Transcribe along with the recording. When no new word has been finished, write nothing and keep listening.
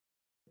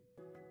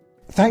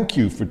Thank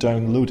you for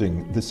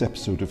downloading this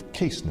episode of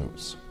Case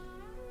Notes.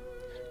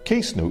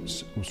 Case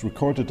Notes was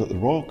recorded at the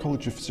Royal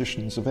College of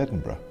Physicians of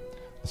Edinburgh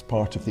as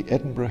part of the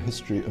Edinburgh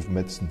History of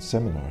Medicine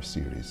seminar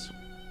series.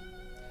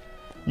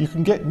 You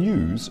can get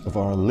news of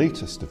our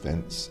latest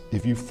events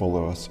if you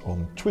follow us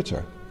on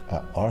Twitter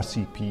at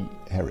RCP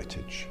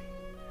Heritage.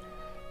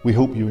 We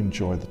hope you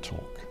enjoy the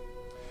talk.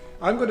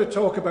 I'm going to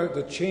talk about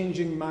the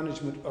changing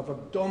management of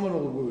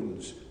abdominal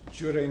wounds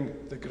during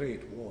the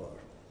Great War.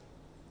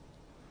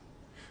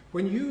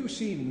 When you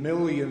see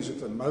millions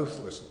of the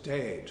mouthless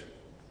dead,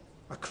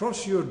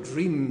 across your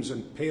dreams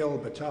and pale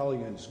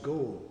battalions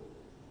go,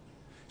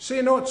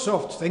 say not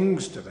soft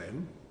things to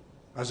them,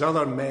 as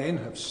other men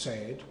have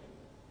said,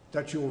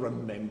 that you'll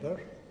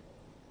remember,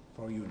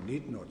 for you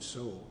need not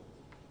so.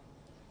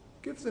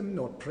 Give them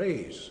not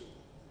praise.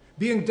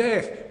 Being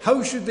deaf,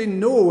 how should they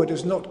know it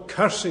is not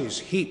curses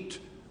heaped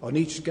on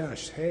each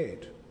gashed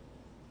head?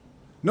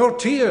 Nor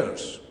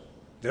tears,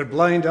 their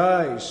blind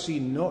eyes see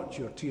not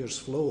your tears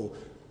flow.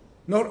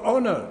 Nor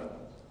honour,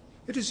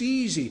 it is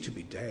easy to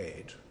be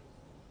dead.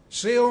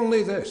 Say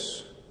only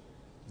this,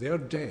 they're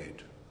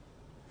dead.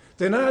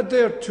 Then add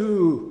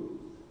thereto,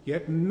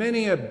 yet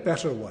many a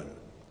better one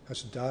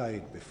has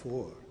died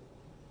before.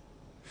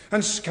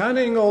 And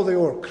scanning all the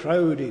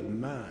o'ercrowded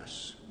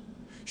mass,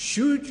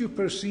 should you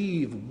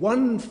perceive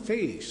one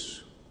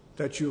face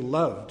that you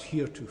loved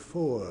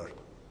heretofore,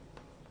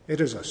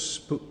 it is a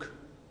spook.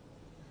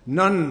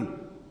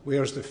 None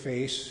wears the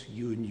face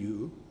you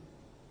knew.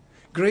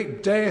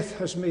 Great death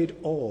has made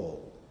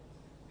all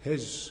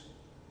his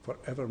for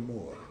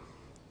evermore.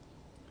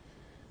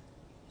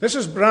 This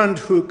is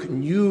Brandhook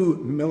New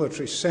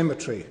Military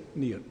Cemetery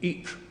near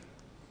Ypres.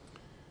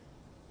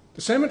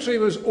 The cemetery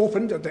was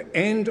opened at the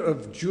end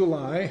of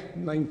July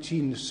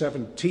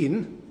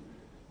 1917,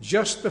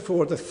 just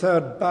before the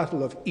Third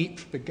Battle of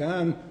Ypres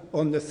began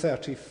on the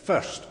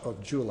 31st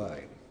of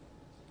July.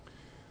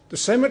 The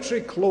cemetery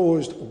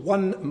closed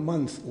 1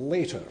 month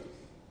later.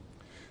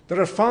 There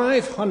are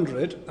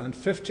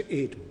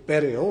 558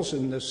 burials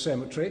in this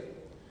cemetery,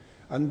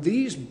 and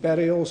these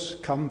burials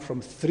come from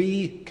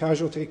 3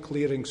 casualty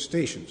clearing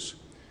stations,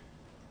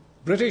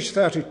 British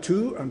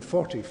 32 and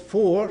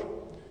 44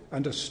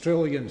 and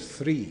Australian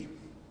 3.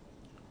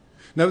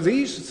 Now,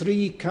 these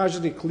 3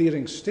 casualty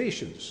clearing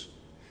stations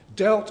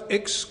dealt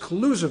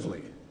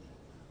exclusively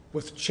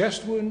with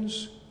chest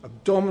wounds,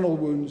 abdominal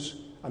wounds,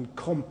 and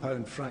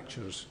compound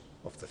fractures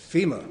of the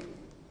femur.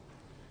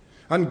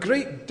 And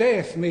great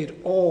death made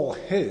all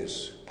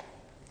his,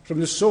 from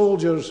the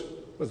soldiers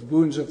with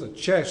wounds of the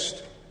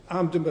chest,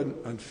 abdomen,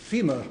 and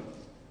femur,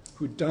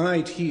 who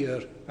died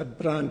here at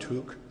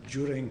Brandhook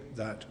during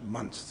that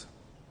month.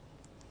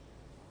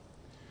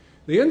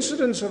 The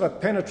incidence of a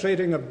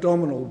penetrating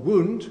abdominal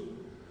wound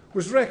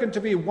was reckoned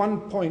to be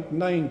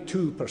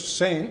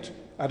 1.92%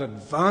 at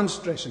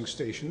advanced dressing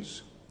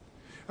stations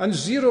and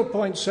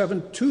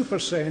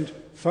 0.72%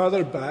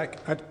 further back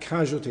at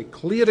casualty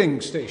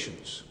clearing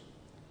stations.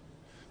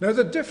 Now,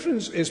 the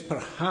difference is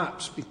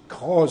perhaps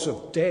because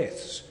of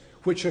deaths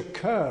which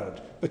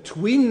occurred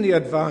between the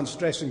advanced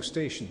dressing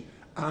station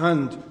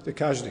and the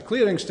casualty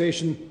clearing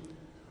station,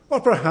 or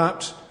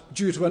perhaps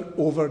due to an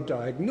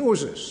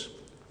overdiagnosis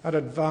at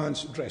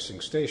advanced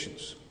dressing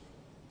stations.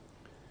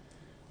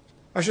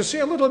 I should say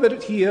a little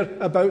bit here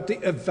about the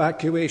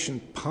evacuation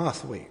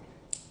pathway.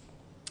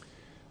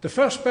 The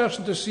first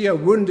person to see a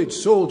wounded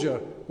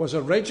soldier was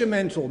a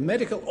regimental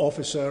medical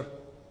officer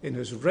in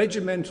his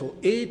regimental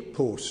aid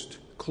post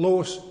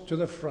close to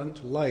the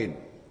front line.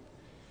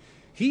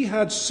 He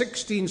had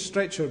 16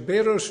 stretcher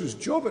bearers whose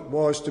job it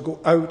was to go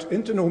out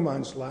into no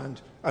man's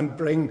land and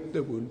bring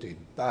the wounded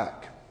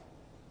back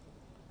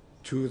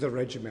to the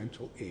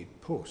regimental aid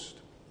post.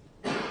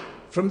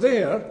 From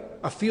there,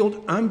 a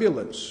field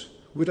ambulance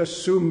would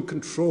assume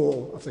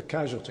control of the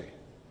casualty.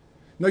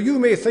 Now, you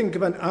may think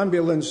of an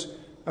ambulance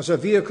as a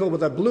vehicle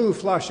with a blue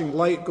flashing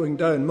light going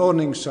down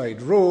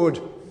Morningside Road.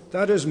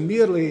 That is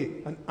merely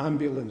an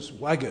ambulance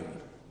wagon.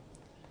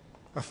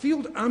 A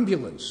field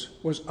ambulance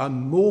was a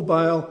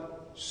mobile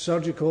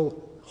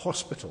surgical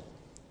hospital.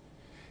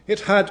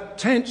 It had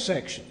tent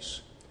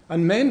sections,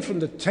 and men from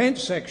the tent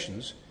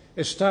sections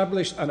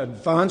established an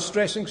advanced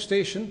dressing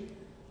station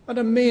and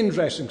a main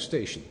dressing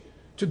station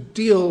to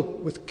deal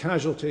with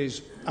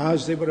casualties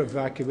as they were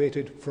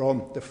evacuated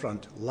from the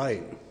front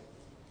line.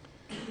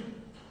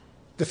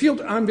 The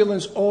field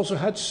ambulance also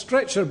had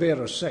stretcher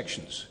bearer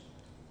sections,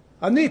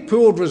 and they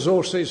pooled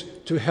resources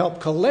to help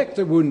collect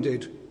the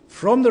wounded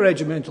from the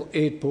regimental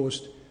aid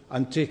post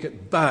and take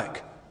it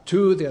back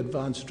to the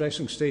advanced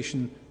dressing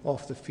station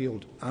of the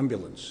field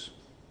ambulance.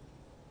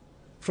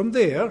 From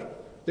there,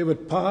 they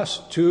would pass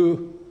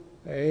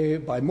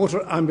by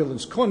motor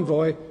ambulance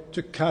convoy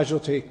to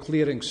casualty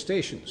clearing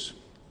stations.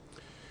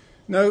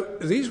 Now,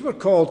 these were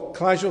called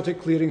casualty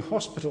clearing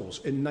hospitals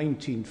in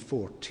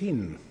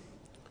 1914.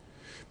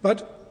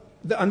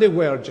 And they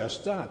were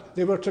just that.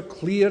 They were to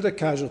clear the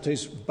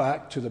casualties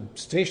back to the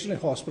stationary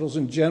hospitals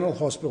and general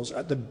hospitals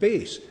at the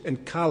base in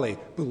Calais,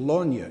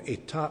 Boulogne,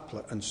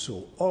 Etaples, and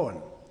so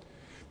on.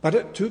 But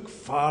it took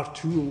far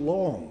too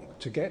long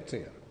to get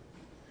there.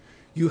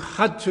 You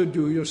had to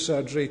do your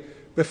surgery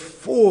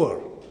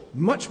before,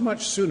 much,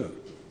 much sooner,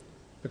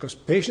 because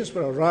patients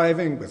were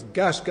arriving with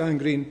gas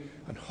gangrene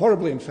and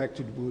horribly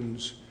infected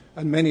wounds,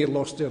 and many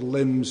lost their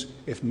limbs,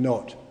 if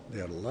not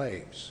their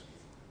lives.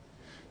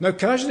 Now,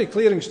 casualty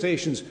clearing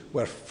stations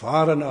were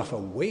far enough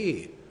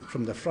away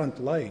from the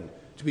front line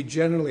to be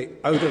generally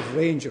out of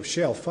range of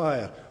shell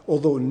fire,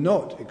 although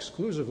not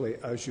exclusively,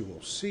 as you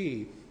will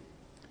see,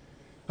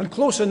 and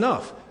close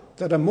enough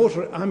that a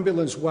motor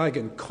ambulance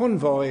wagon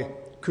convoy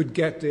could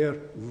get there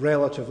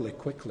relatively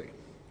quickly.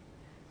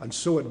 And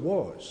so it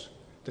was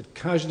that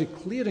casualty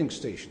clearing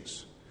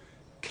stations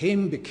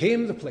became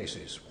the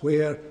places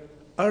where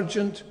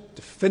urgent,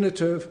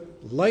 definitive,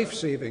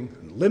 life-saving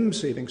and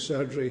limb-saving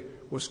surgery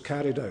was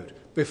carried out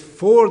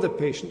before the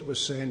patient was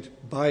sent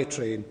by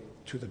train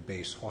to the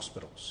base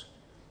hospitals.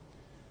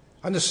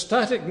 And the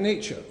static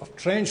nature of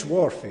trench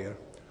warfare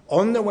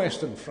on the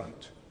Western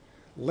Front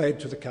led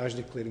to the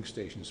casualty clearing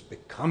stations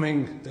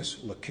becoming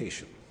this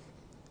location.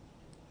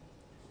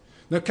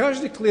 Now,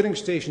 casualty clearing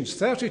stations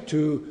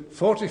 32,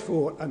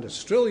 44 and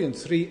Australian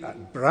 3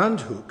 at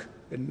Brandhook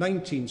in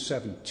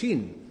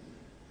 1917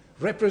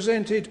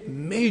 represented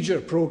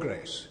major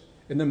progress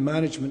in the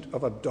management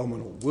of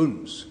abdominal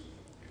wounds.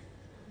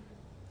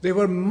 They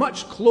were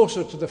much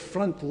closer to the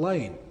front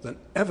line than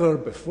ever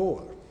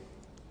before.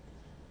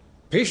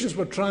 Patients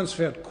were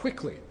transferred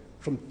quickly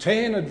from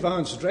 10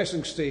 advanced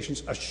dressing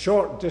stations a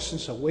short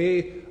distance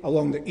away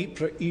along the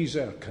Ypres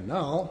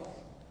Canal.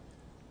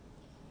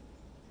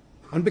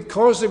 And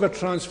because they were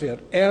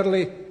transferred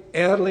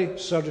early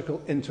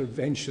surgical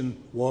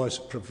intervention was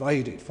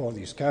provided for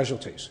these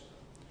casualties.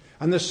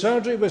 And the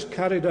surgery was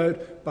carried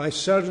out by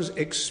surgeons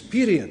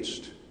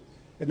experienced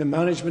in the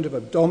management of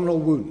abdominal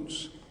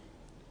wounds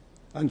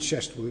and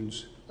chest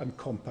wounds and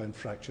compound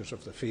fractures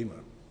of the femur.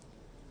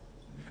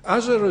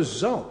 As a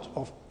result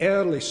of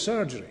early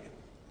surgery,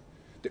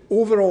 the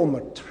overall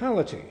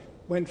mortality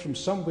went from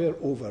somewhere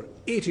over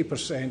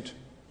 80%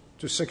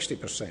 to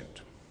 60%.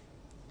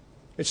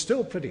 It's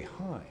still pretty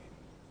high.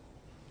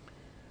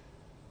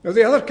 Now,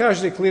 the other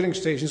casualty clearing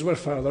stations were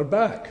further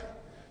back.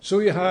 So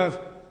you have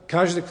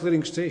casualty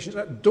clearing stations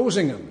at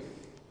Dosingham,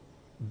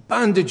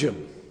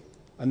 Bandageham,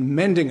 and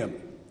Mendingham,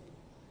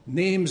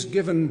 names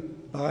given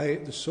by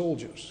the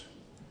soldiers,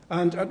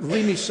 and at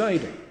Remy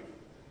Siding.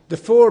 The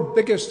four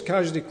biggest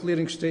casualty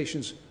clearing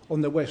stations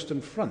on the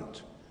Western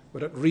Front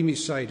were at Remy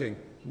Siding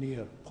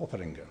near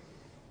Popperinga.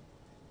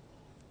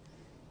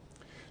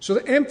 So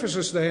the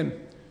emphasis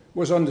then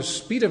was on the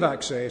speed of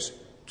access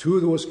to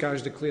those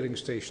casualty clearing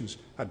stations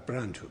at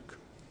Brandhook.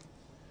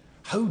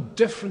 How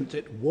different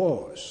it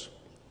was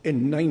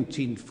in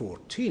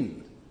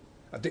 1914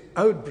 at the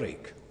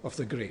outbreak of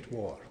the Great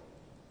War.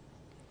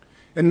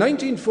 In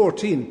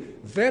 1914,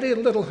 very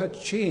little had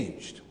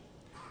changed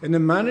in the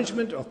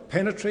management of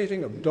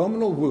penetrating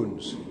abdominal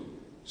wounds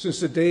since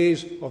the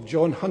days of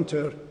John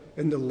Hunter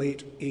in the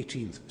late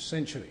 18th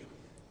century.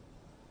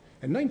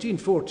 In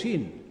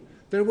 1914,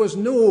 there was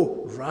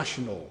no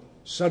rational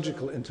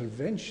surgical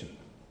intervention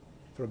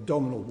for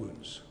abdominal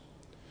wounds.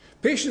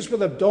 Patients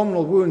with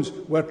abdominal wounds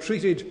were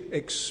treated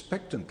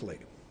expectantly.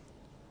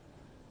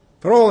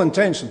 For all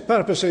intents and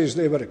purposes,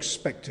 they were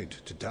expected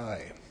to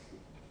die.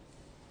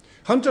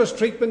 Hunter's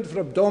treatment for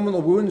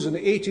abdominal wounds in the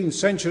 18th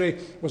century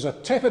was a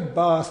tepid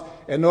bath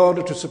in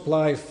order to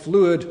supply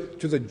fluid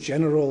to the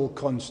general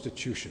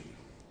constitution.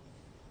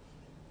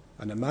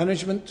 And the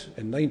management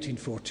in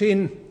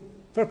 1914,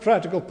 for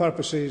practical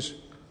purposes,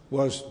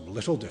 was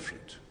little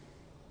different.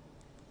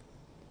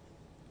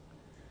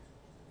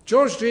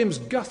 George James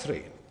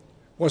Guthrie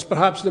was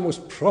perhaps the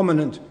most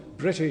prominent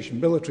British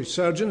military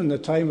surgeon in the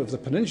time of the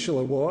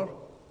Peninsular War.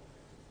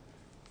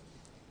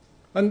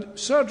 And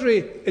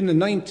surgery in the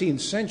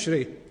 19th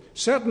century,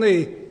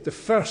 certainly the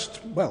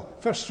first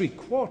 3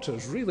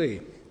 quarters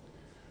really,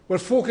 were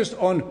focused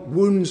on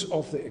wounds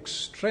of the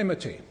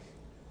extremity,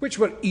 which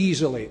were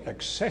easily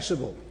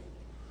accessible.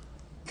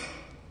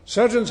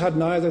 Surgeons had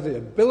neither the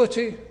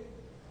ability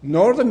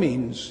nor the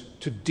means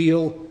to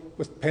deal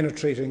with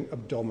penetrating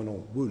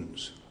abdominal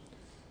wounds.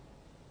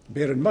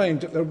 Bear in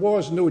mind that there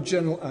was no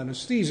general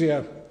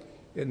anaesthesia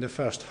in the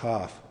first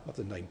half of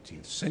the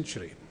 19th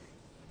century.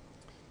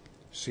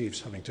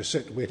 Saves having to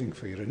sit waiting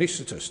for your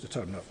anaesthetist to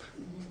turn up.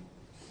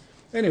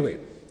 Anyway,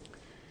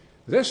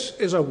 this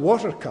is a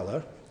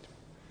watercolour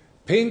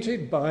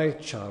painted by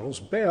Charles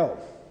Bell.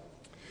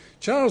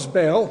 Charles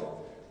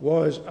Bell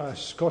was a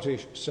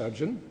Scottish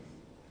surgeon,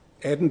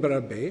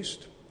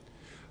 Edinburgh-based,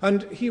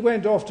 and he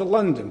went off to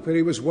London, where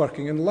he was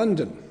working in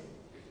London.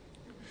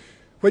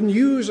 When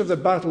news of the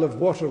Battle of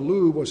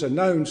Waterloo was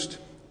announced,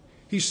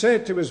 he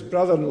said to his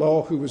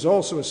brother-in-law, who was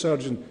also a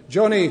surgeon,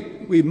 "Johnny,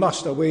 we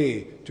must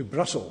away to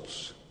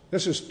Brussels.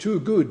 This is too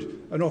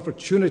good an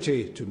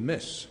opportunity to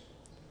miss."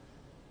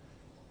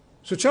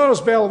 So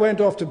Charles Bell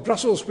went off to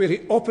Brussels, where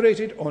he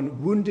operated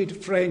on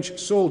wounded French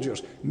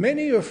soldiers,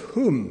 many of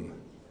whom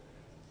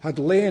had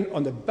lain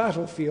on the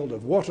battlefield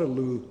of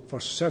Waterloo for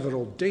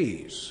several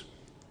days.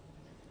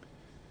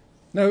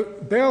 Now,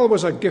 Bell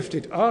was a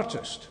gifted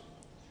artist,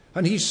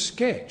 and he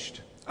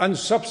sketched and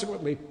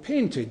subsequently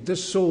painted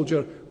this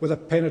soldier with a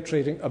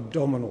penetrating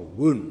abdominal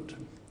wound.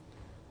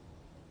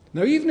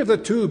 Now, even if the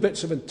two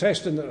bits of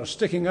intestine that are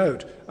sticking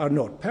out are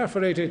not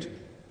perforated,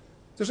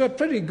 there's a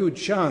pretty good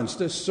chance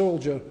this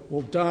soldier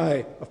will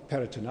die of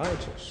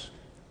peritonitis.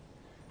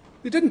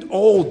 They didn't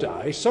all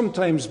die.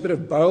 Sometimes a bit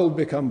of bowel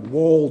become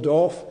walled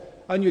off,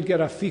 and you'd get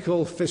a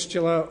fecal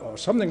fistula or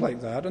something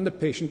like that, and the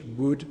patient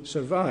would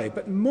survive.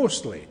 But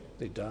mostly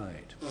they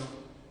died.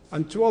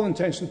 And to all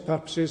intents and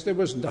purposes, there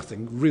was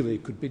nothing really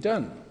could be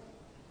done.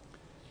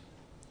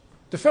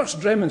 The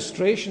first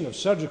demonstration of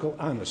surgical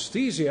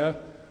anaesthesia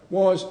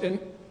was in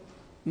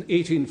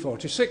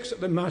 1846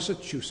 at the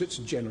Massachusetts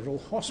General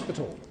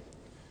Hospital,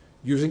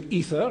 using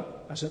ether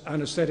as an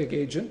anaesthetic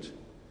agent.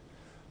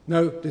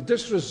 Now, did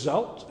this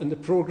result in the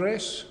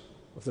progress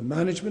of the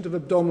management of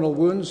abdominal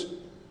wounds?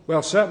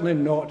 Well, certainly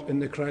not in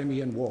the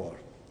Crimean War.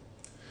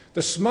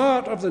 The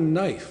smart of the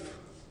knife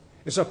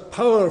is a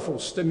powerful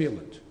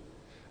stimulant,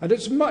 and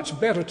it's much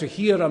better to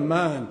hear a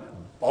man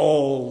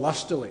bawl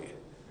lustily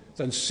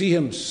than see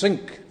him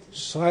sink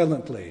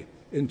silently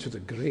into the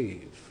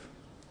grave.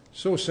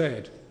 So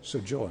said Sir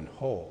John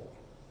Hall.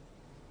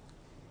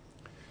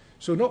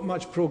 So not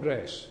much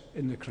progress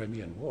in the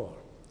Crimean War.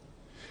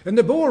 In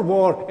the Boer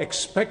War,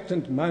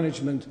 expectant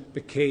management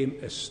became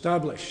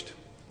established.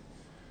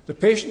 The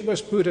patient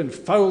was put in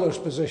Fowler's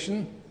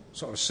position,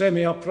 sort of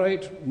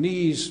semi-upright,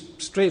 knees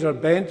straight or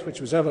bent,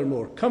 which was ever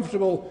more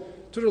comfortable,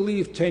 to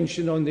relieve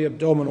tension on the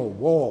abdominal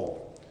wall.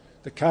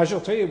 The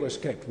casualty was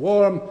kept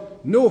warm,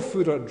 no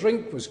food or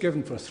drink was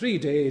given for 3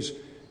 days,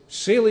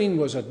 saline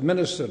was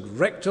administered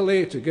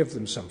rectally to give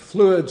them some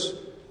fluids,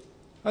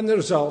 and the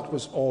result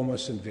was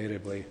almost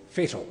invariably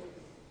fatal.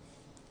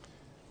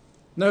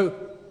 Now,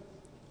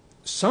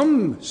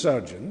 some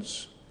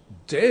surgeons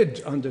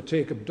did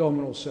undertake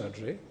abdominal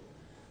surgery,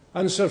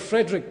 and Sir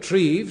Frederick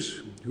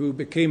Treves, who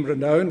became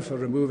renowned for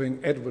removing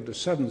Edward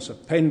VII's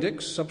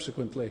appendix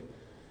subsequently,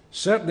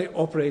 certainly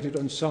operated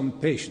on some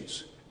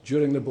patients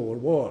during the Boer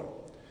War.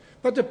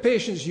 But the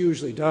patients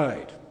usually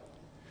died.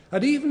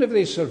 And even if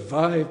they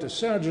survived the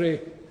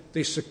surgery,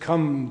 they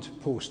succumbed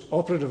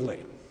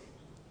post-operatively.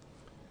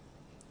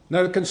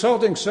 Now, the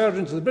consulting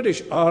surgeon to the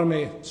British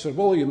Army, Sir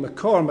William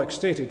McCormack,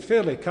 stated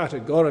fairly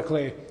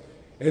categorically,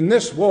 "In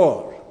this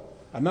war,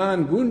 a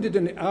man wounded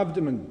in the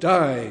abdomen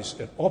dies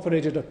if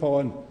operated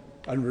upon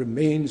and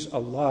remains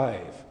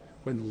alive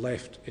when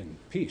left in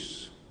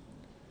peace."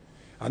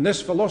 And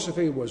this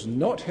philosophy was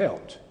not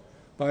helped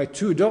by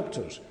 2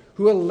 doctors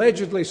who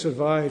allegedly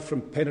survived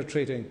from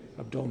penetrating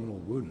abdominal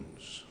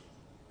wounds.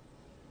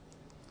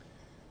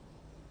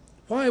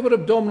 Why were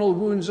abdominal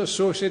wounds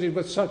associated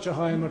with such a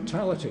high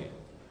mortality?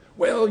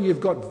 Well,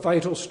 you've got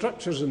vital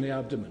structures in the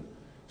abdomen,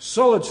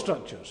 solid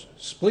structures,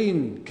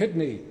 spleen,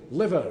 kidney,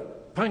 liver,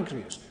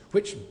 pancreas,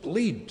 which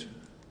bleed.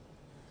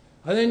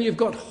 And then you've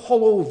got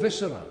hollow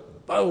viscera,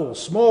 bowel,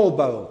 small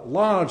bowel,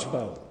 large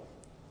bowel.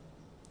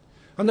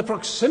 And the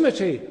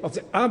proximity of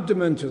the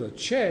abdomen to the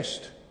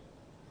chest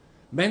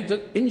meant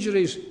that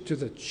injuries to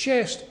the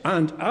chest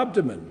and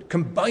abdomen,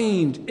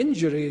 combined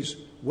injuries,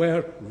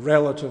 were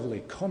relatively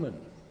common.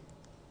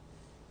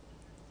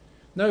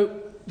 Now,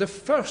 the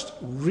first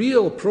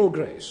real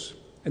progress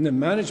in the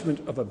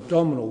management of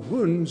abdominal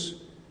wounds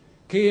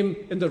came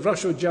in the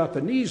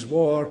Russo-Japanese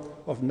War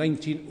of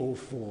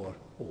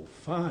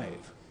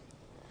 1904-05.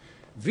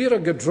 Vera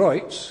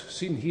Gedroitz,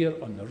 seen here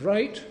on the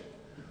right,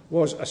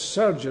 was a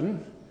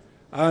surgeon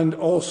and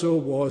also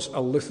was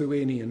a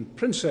Lithuanian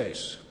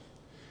princess.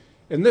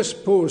 In this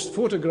posed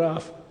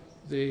photograph,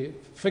 the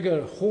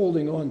figure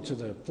holding on to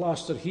the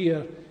plaster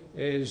here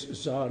is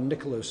Tsar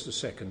Nicholas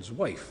II's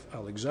wife,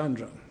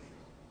 Alexandra.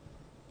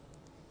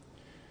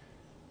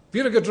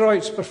 Vera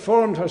Gedroitz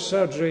performed her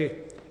surgery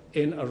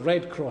in a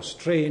Red Cross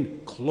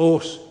train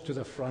close to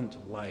the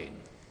front line.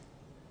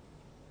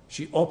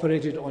 She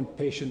operated on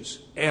patients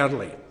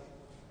early,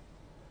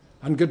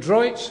 and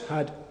Gedroitz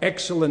had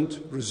excellent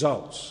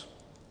results.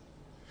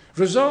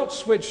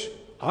 Results which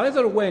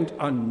either went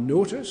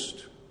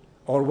unnoticed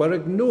or were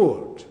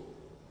ignored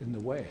in the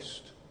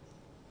West.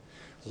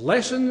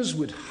 Lessons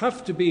would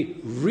have to be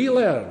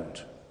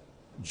relearned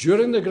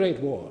during the Great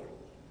War,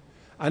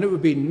 and it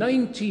would be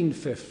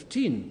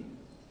 1915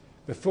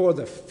 before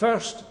the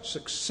first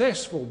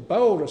successful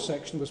bowel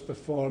resection was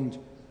performed,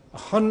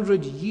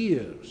 100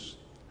 years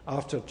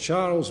after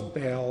Charles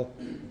Bell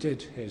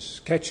did his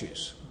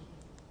sketches.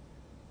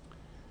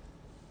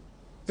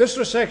 This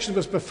resection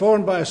was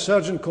performed by a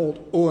surgeon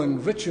called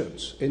Owen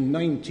Richards in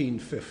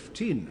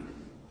 1915.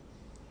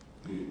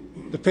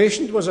 The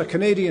patient was a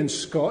Canadian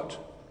Scot,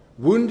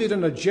 wounded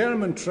in a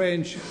German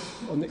trench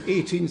on the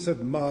 18th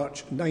of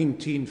March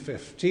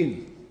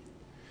 1915.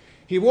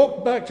 He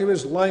walked back to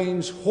his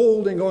lines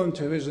holding on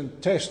to his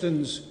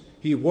intestines.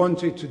 He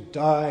wanted to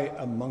die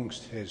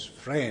amongst his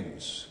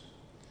friends.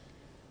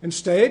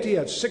 Instead, he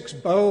had 6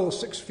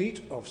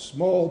 feet of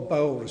small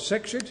bowel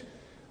resected,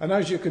 and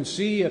as you can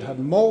see, it had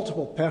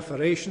multiple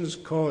perforations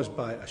caused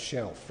by a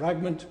shell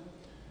fragment,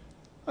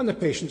 and the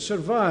patient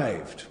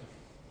survived.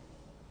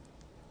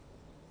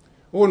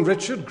 Owen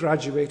Richard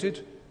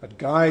graduated at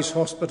Guy's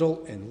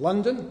Hospital in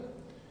London.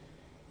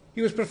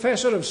 He was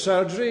Professor of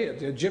Surgery at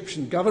the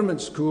Egyptian Government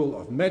School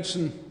of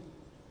Medicine.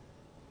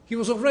 He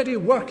was already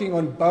working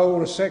on bowel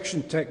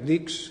resection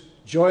techniques,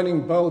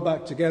 joining bowel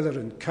back together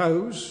in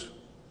cows.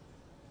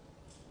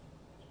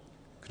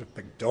 Could have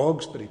picked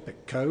dogs, but he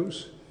picked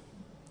cows.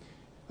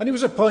 And he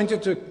was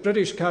appointed to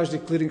British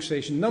Casualty Clearing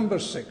Station number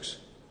 6,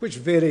 which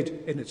varied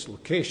in its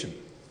location.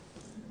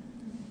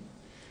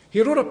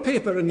 He wrote a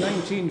paper in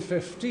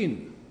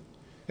 1915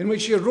 in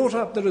which he wrote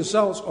up the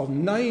results of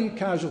 9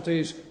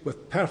 casualties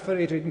with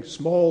perforating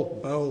small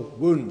bowel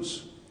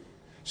wounds.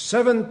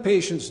 7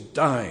 patients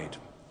died.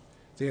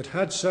 They had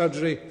had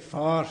surgery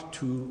far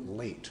too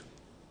late.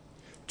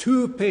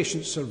 2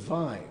 patients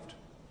survived.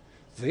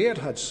 They had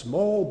had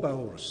small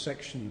bowel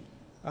resection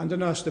and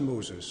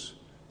anastomosis,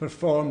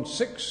 performed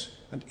 6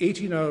 and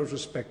 18 hours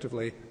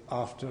respectively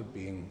after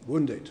being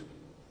wounded.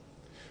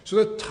 So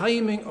the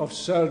timing of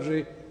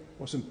surgery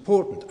was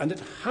important, and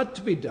it had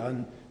to be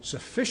done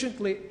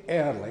sufficiently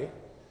early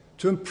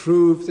to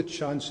improve the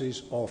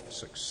chances of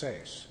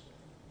success.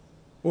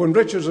 Owen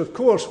Richards, of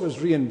course, was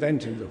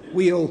reinventing the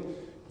wheel.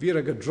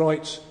 Vera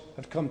Godroitz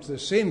had come to the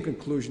same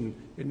conclusion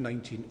in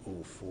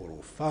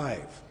 1904-05.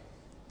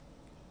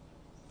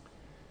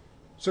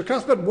 Sir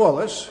Cuthbert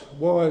Wallace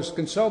was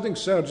consulting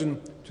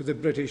surgeon to the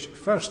British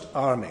First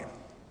Army.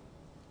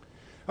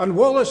 And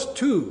Wallace,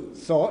 too,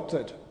 thought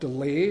that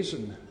delays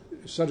in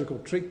surgical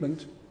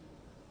treatment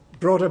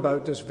brought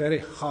about this very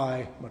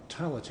high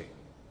mortality.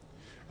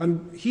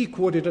 And he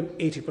quoted an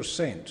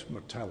 80%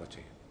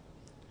 mortality.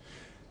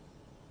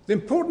 The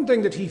important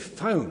thing that he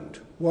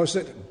found was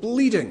that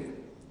bleeding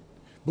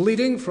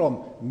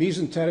from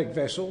mesenteric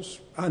vessels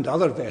and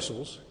other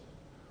vessels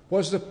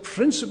was the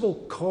principal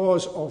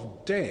cause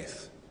of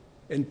death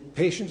in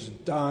patients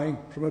dying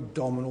from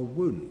abdominal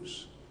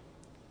wounds.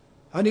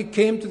 And he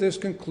came to this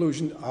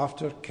conclusion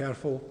after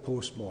careful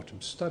post-mortem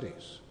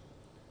studies.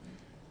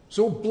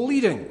 So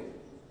bleeding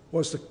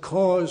was the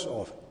cause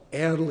of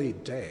early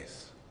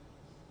death.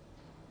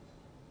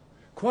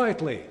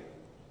 Quietly,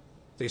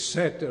 they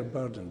set their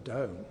burden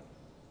down.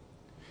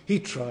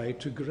 He tried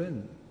to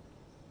grin,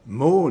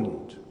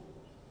 moaned,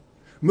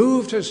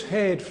 moved his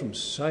head from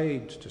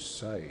side to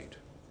side.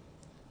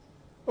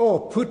 "Oh,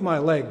 put my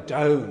leg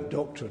down,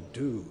 doctor,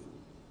 do."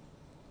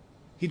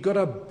 He'd got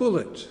a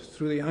bullet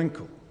through the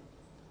ankle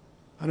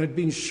and had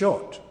been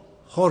shot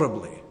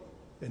horribly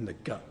in the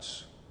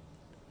guts.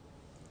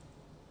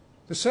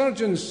 The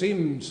surgeon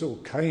seemed so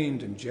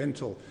kind and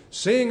gentle,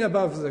 saying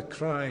above the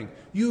crying,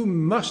 "You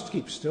must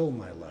keep still,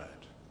 my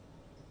lad."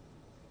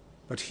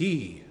 But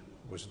he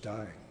was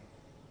dying.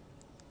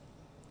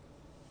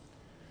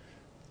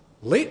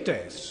 Late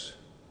deaths,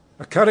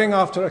 occurring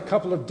after a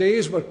couple of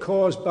days, were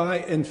caused by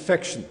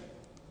infection.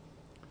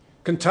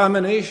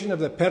 Contamination of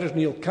the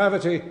peritoneal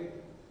cavity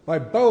by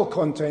bowel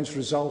contents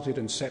resulted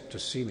in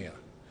septicemia.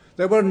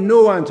 There were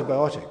no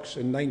antibiotics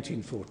in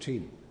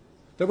 1914.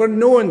 There were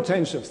no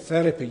intensive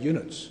therapy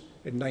units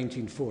in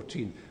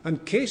 1914,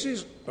 and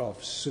cases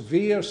of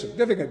severe,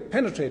 significant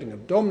penetrating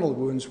abdominal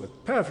wounds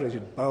with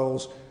perforated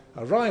bowels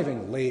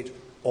arriving late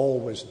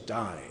always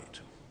died.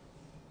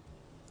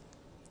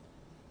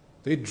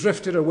 They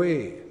drifted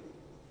away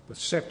with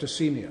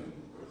septicemia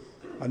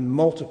and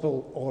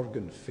multiple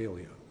organ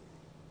failure.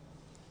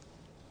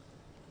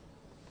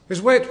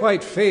 His wet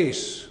white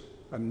face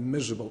and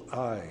miserable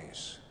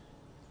eyes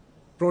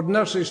brought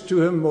nurses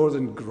to him more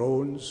than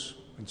groans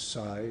and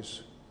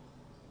sighs.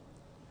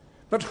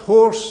 But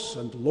hoarse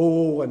and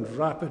low and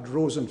rapid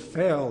rose and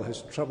fell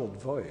his troubled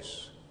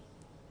voice.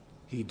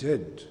 He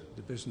did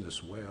the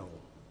business well.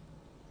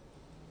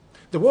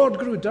 The ward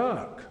grew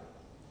dark,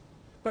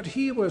 but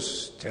he was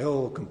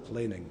still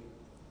complaining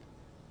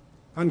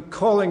and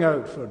calling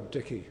out for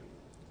Dickie.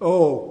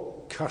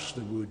 "Oh, curse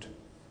the wood.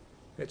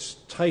 It's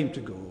time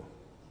to go.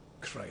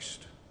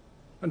 Christ.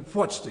 And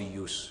what's the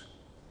use?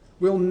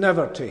 We'll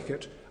never take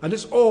it, and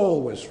it's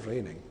always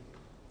raining."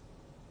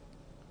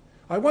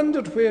 I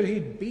wondered where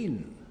he'd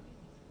been,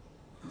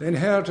 then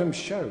heard him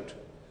shout,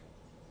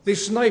 "They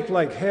snipe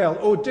like hell.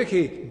 Oh,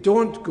 Dickie,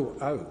 don't go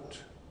out."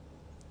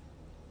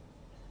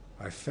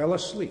 I fell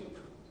asleep.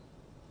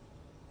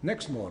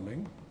 Next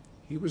morning,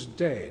 he was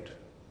dead,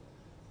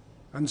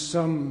 and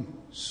some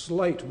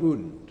slight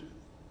wound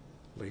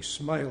lay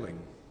smiling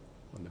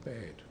on the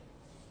bed.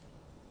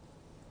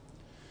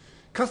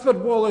 Cuthbert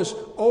Wallace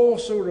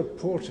also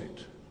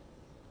reported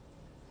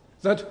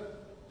that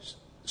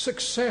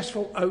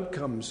successful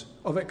outcomes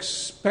of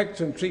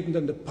expectant treatment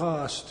in the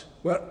past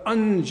were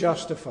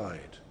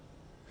unjustified.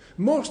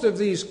 Most of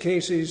these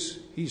cases,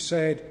 he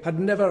said, had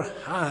never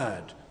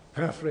had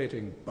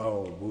perforating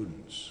bowel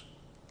wounds.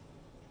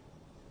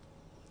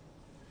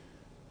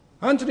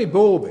 Sir Anthony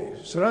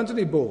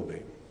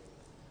Bowlby,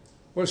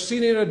 was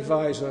senior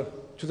advisor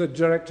to the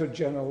Director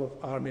General of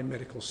Army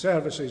Medical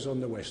Services on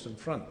the Western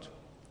Front.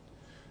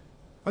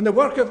 And the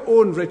work of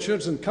Owen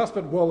Richards and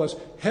Cuthbert Wallace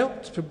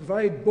helped to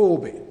provide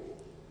Bowlby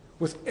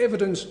with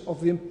evidence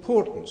of the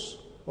importance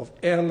of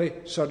early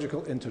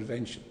surgical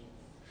intervention.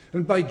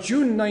 And by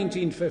June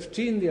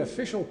 1915, the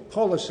official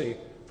policy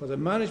for the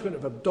management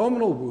of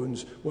abdominal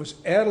wounds was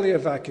early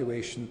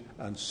evacuation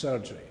and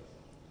surgery.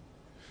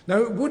 Now,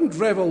 it wouldn't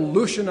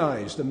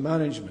revolutionise the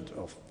management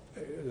of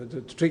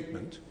the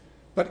treatment,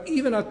 but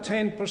even a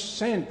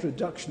 10%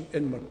 reduction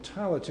in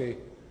mortality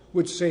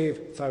would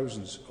save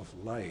thousands of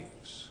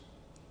lives.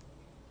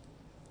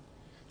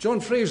 John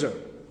Fraser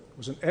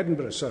was an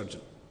Edinburgh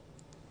surgeon,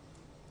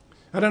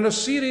 and in a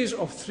series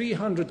of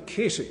 300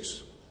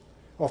 cases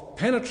of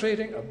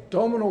penetrating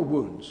abdominal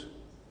wounds,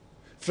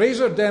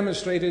 Fraser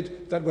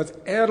demonstrated that with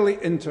early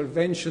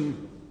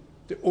intervention,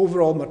 the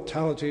overall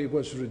mortality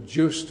was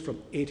reduced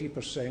from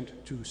 80%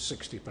 to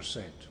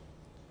 60%.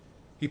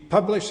 He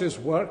published his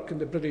work in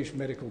the British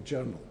Medical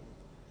Journal.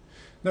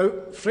 Now,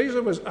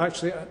 Fraser was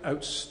actually an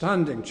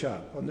outstanding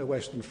chap on the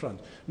Western Front.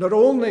 Not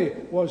only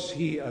was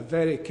he a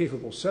very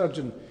capable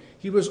surgeon,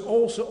 he was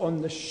also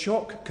on the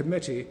shock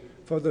committee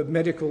for the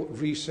Medical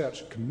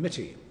Research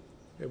Committee.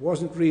 It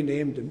wasn't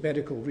renamed the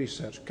Medical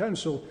Research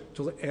Council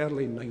till the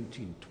early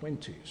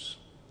 1920s.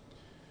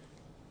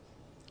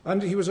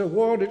 And he was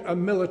awarded a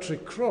military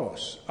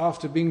cross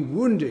after being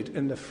wounded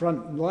in the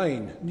front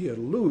line near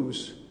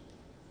Lewes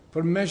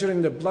for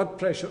measuring the blood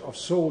pressure of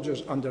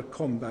soldiers under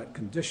combat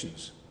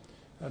conditions.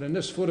 And in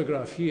this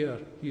photograph here,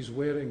 he's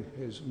wearing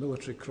his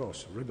military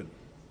cross ribbon.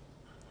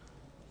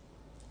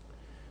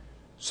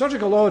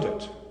 Surgical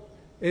audit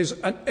is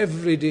an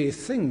everyday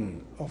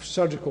thing of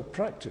surgical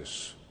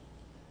practice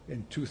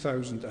in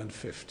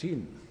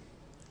 2015.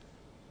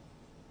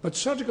 But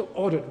surgical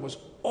audit was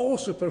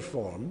also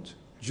performed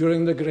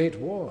during the Great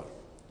War.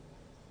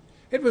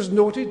 It was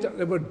noted that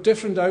there were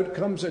different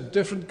outcomes at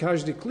different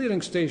casualty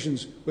clearing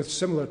stations with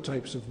similar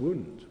types of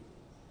wound.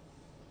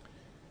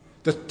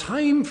 The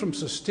time from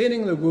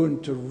sustaining the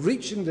wound to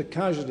reaching the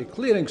casualty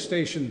clearing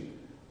station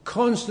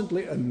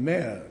constantly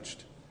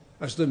emerged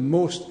as the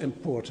most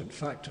important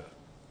factor.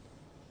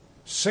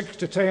 6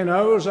 to 10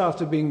 hours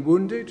after being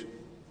wounded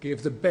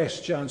gave the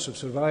best chance of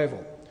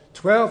survival.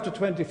 12 to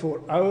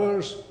 24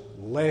 hours,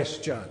 less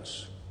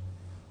chance.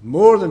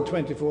 More than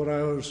 24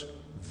 hours,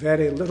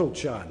 very little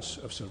chance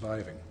of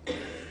surviving.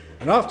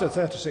 And after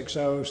 36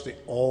 hours, they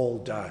all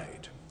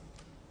died.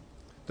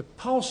 The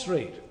pulse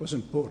rate was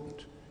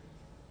important.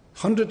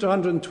 100 to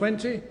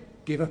 120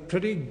 gave a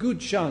pretty good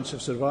chance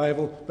of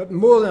survival, but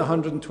more than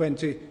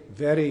 120,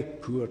 very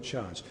poor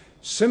chance.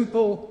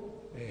 Simple,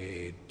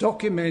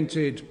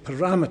 documented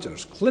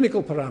parameters,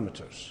 clinical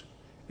parameters,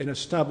 in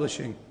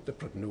establishing the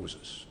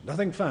prognosis.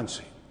 Nothing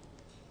fancy.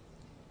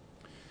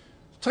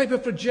 Type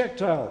of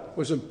projectile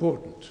was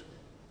important.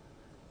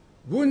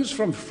 Wounds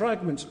from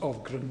fragments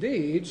of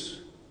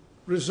grenades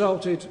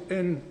resulted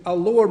in a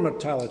lower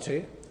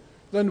mortality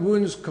than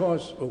wounds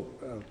caused,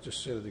 I'll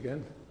just say it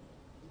again,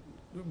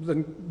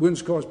 than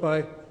wounds caused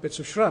by bits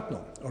of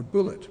shrapnel or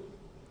bullet.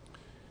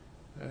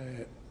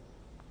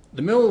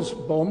 The Mills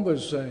bomb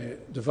was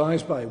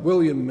devised by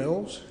William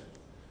Mills,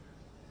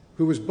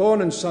 who was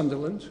born in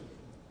Sunderland.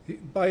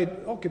 By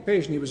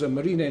occupation, he was a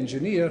marine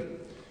engineer,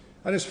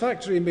 and his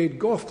factory made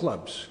golf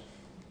clubs.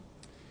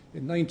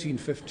 In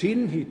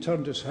 1915, he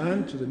turned his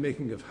hand to the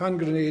making of hand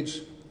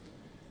grenades,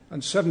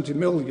 and 70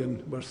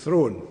 million were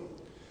thrown.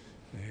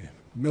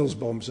 Mills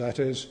bombs, that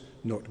is,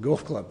 not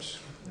golf clubs.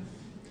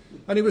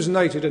 And he was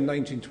knighted in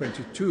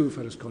 1922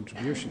 for his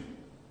contribution.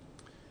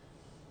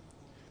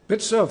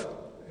 Bits of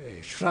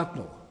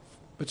shrapnel,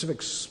 bits of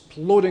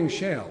exploding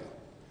shell,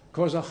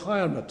 caused a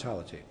higher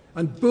mortality,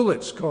 and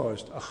bullets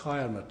caused a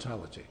higher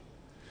mortality.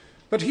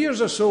 But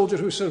here's a soldier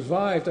who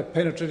survived a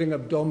penetrating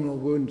abdominal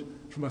wound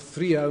from a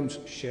 3-ounce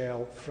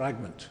shell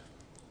fragment.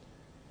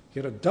 He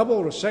had a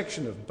double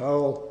resection of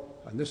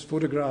bowel, and this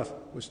photograph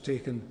was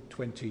taken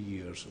 20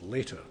 years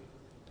later.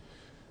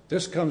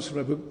 This comes from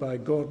a book by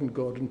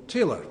Gordon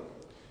Taylor,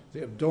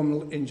 The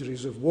Abdominal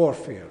Injuries of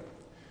Warfare,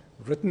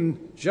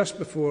 written just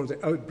before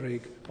the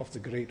outbreak of the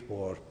Great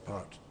War,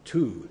 Part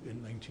 2,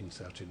 in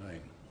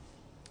 1939.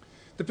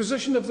 The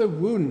position of the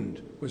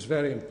wound was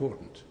very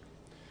important.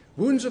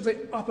 Wounds of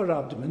the upper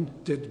abdomen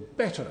did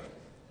better.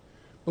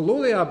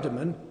 Below the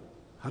abdomen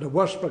had a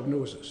worse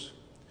prognosis,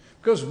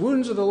 because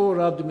wounds of the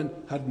lower abdomen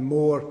had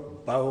more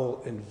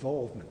bowel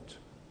involvement.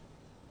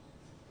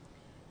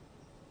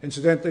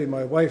 Incidentally,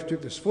 my wife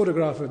took this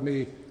photograph of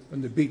me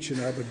on the beach in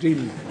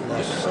Aberdeen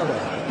last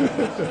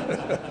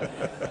summer.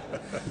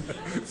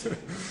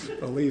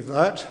 Believe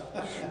that?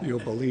 You'll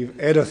believe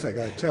anything,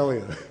 I tell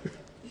you.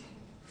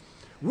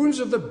 Wounds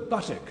of the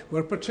buttock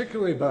were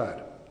particularly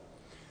bad.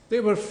 They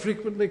were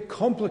frequently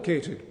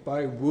complicated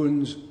by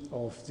wounds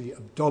of the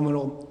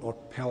abdominal or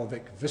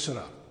pelvic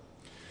viscera.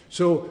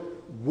 So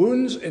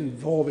wounds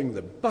involving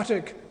the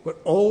buttock were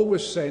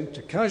always sent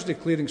to casualty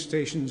clearing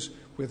stations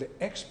where the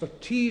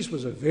expertise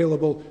was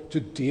available to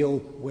deal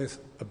with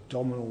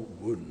abdominal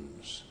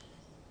wounds.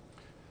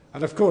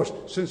 And of course,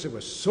 since there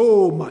was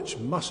so much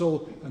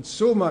muscle and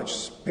so much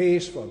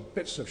space for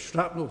bits of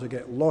shrapnel to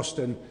get lost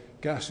in,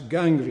 gas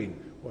gangrene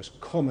was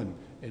common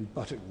in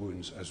buttock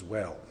wounds as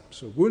well.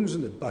 So wounds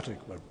in the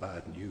buttock were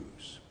bad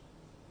news.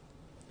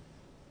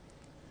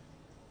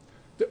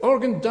 The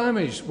organ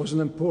damage was an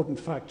important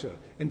factor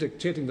in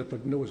dictating the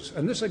prognosis,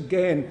 and this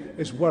again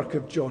is work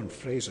of John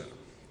Fraser.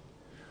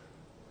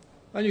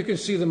 And you can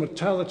see the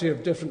mortality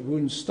of different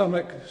wounds: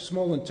 stomach,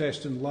 small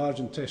intestine, large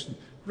intestine.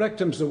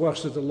 Rectum's the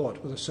worst of the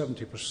lot, with a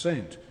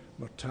 70%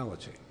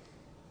 mortality.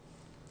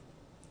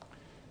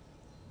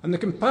 And the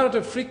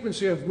comparative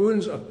frequency of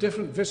wounds of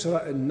different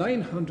viscera in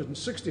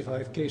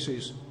 965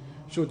 cases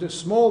showed that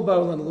small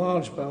bowel and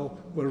large bowel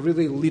were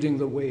really leading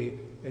the way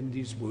in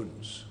these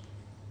wounds.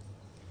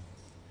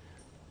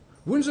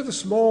 Wounds of the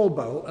small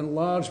bowel and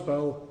large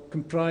bowel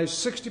comprise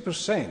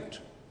 60%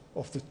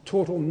 of the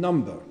total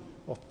number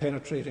of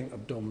penetrating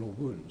abdominal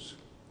wounds.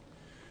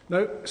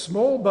 Now,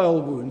 small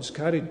bowel wounds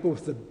carried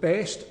both the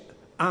best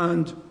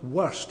and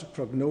worst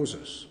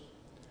prognosis.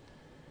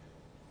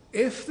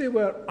 If they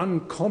were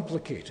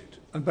uncomplicated,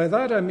 and by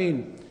that I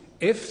mean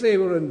if they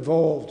were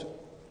involved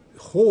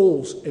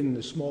holes in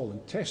the small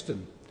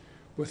intestine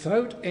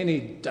without any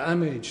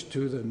damage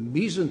to the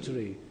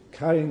mesentery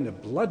carrying the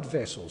blood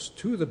vessels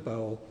to the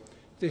bowel,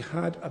 they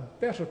had a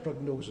better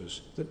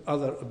prognosis than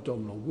other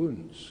abdominal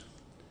wounds.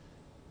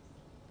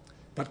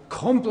 But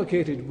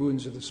complicated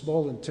wounds of the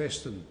small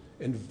intestine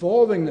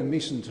involving the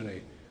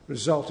mesentery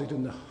resulted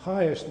in the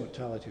highest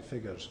mortality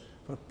figures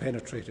for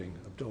penetrating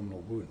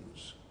abdominal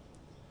wounds.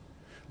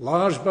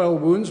 Large bowel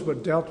wounds were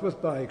dealt with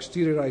by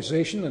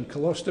exteriorization and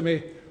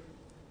colostomy,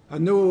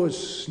 and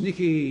those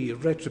sneaky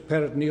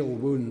retroperitoneal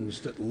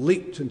wounds that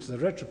leaked into the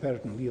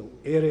retroperitoneal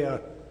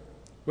area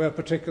were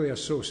particularly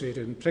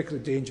associated and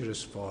particularly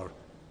dangerous for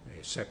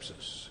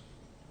sepsis.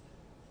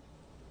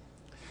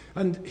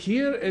 And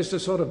here is the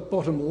sort of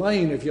bottom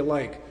line, if you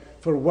like,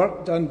 for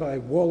work done by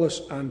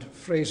Wallace and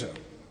Fraser.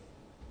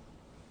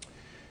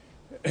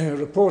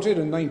 Reported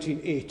in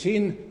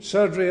 1918,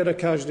 surgery at a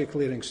casualty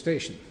clearing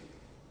station.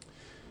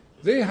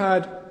 They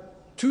had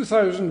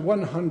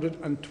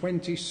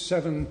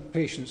 2,127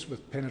 patients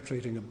with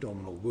penetrating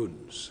abdominal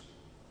wounds.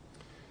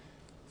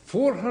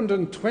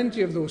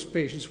 420 of those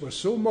patients were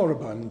so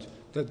moribund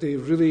that they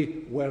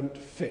really weren't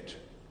fit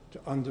to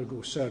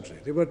undergo surgery.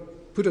 They were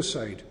put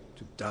aside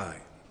to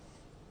die.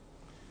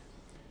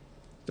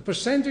 The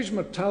percentage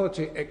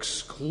mortality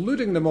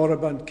excluding the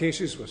moribund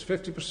cases was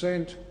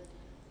 50%,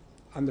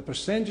 and the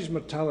percentage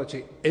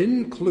mortality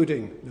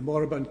including the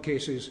moribund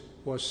cases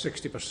was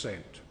 60%.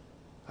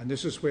 And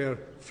this is where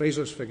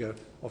Fraser's figure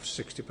of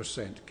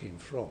 60% came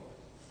from.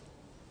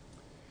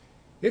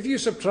 If you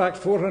subtract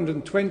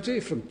 420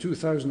 from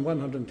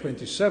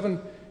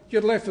 2,127,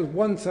 you're left with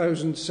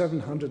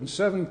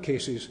 1,707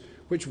 cases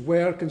which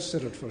were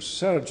considered for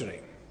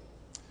surgery.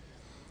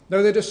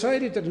 Now, they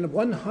decided that in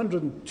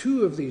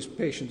 102 of these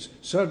patients,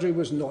 surgery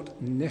was not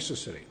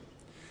necessary.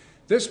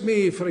 This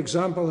may, for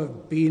example,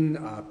 have been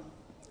a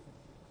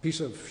piece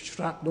of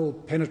shrapnel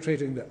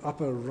penetrating the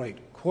upper right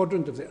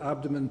quadrant of the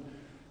abdomen,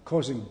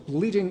 causing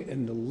bleeding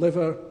in the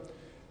liver,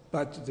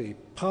 but the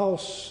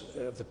pulse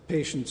of the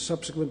patient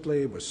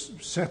subsequently was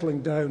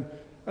settling down,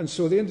 and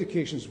so the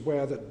indications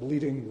were that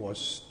bleeding was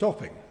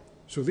stopping.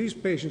 So these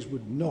patients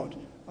would not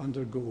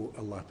undergo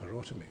a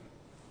laparotomy.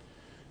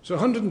 So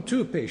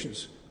 102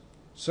 patients,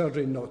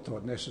 surgery not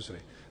thought necessary.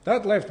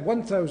 That left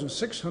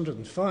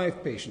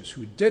 1,605 patients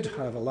who did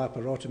have a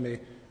laparotomy,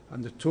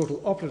 and the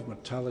total operative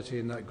mortality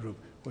in that group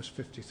was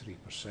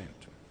 53%.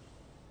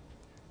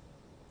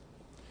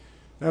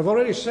 Now, I've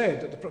already said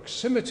that the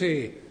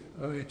proximity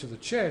to the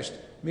chest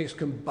makes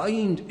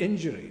combined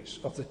injuries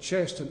of the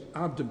chest and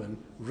abdomen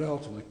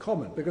relatively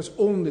common, because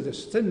only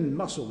this thin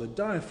muscle, the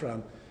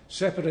diaphragm,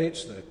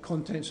 separates the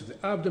contents of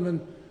the abdomen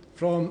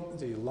from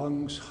the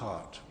lungs,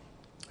 heart,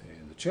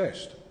 and the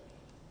chest.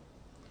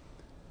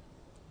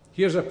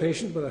 Here's a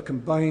patient with a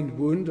combined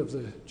wound of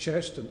the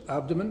chest and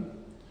abdomen.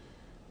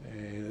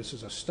 This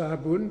is a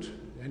stab wound,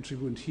 entry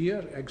wound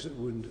here, exit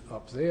wound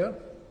up there.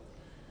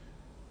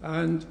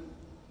 And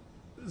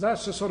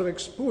that's the sort of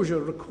exposure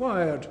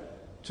required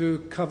to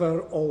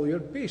cover all your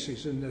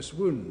bases in this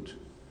wound.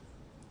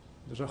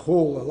 There's a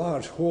hole, a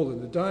large hole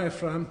in the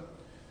diaphragm,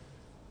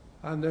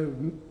 and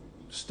the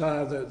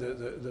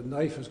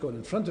knife has gone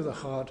in front of the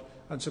heart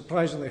and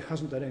surprisingly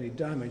hasn't done any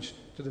damage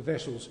to the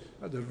vessels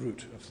at the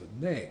root of the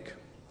neck.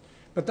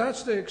 But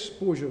that's the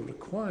exposure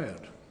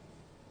required.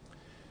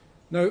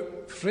 Now,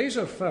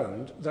 Fraser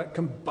found that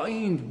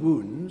combined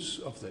wounds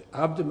of the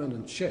abdomen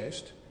and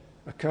chest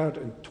occurred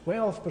in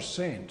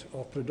 12%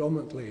 of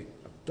predominantly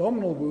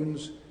abdominal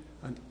wounds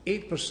and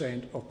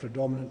 8% of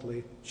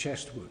predominantly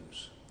chest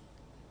wounds.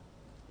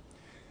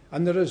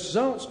 And the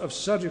results of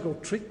surgical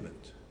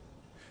treatment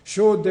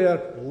showed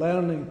their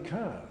learning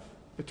curve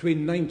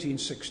between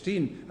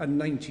 1916 and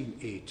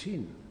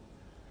 1918,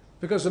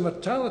 because the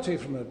mortality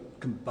from a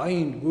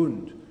combined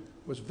wound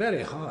was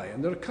very high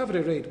and the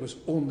recovery rate was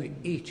only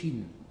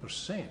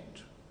 18%.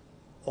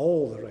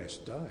 All the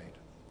rest died.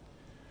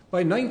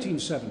 By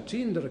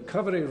 1917, the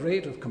recovery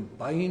rate of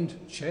combined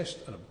chest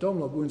and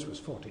abdominal wounds was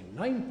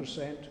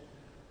 49%,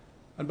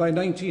 and by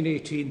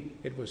 1918,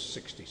 it was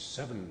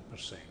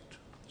 67%.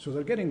 So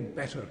they're getting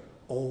better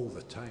all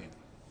the time.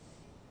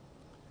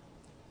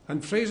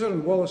 And Fraser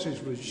and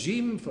Wallace's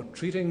regime for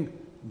treating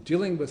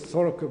dealing with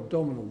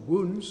thoracoabdominal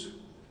wounds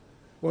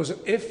was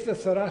that if the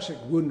thoracic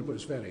wound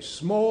was very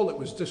small, it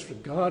was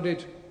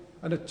disregarded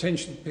and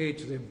attention paid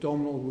to the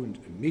abdominal wound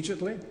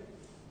immediately.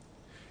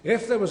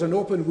 If there was an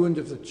open wound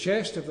of the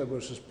chest, if there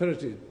was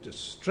respiratory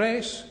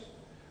distress,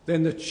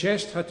 then the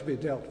chest had to be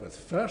dealt with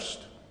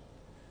first.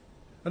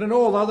 And in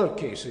all other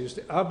cases,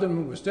 the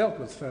abdomen was dealt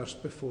with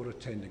first before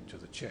attending to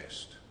the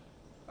chest.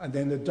 And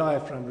then the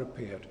diaphragm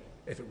repaired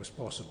if it was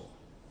possible.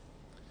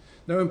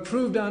 Now,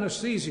 improved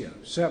anaesthesia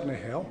certainly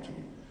helped.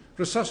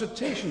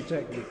 Resuscitation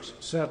techniques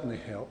certainly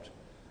helped.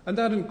 And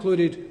that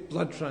included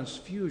blood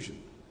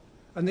transfusion.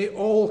 And they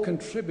all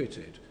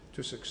contributed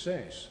to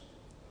success.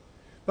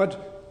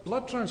 But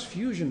blood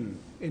transfusion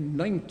in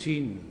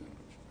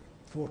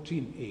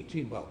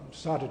 1914-18, well,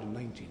 started in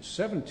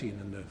 1917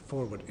 in the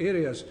forward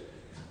areas,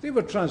 they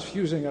were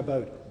transfusing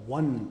about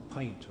 1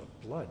 pint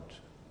of blood,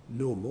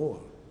 no more.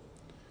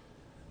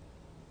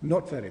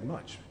 Not very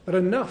much, but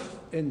enough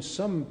in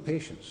some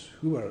patients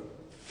who were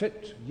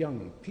fit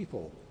young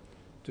people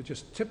to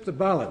just tip the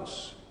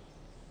balance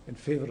in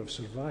favour of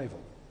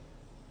survival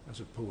as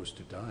opposed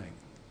to dying.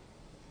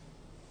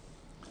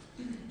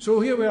 So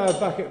here we are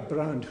back at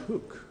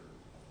Brandhoek,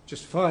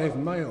 just 5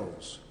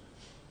 miles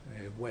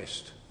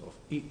west of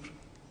Ypres.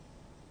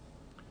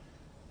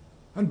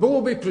 And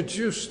Bowlby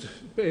pushed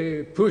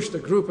a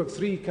group of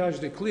 3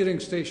 casualty clearing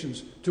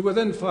stations to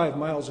within 5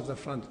 miles of the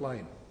front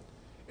line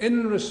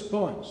in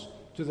response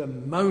to the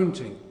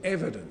mounting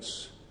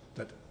evidence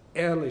that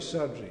early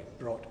surgery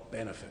brought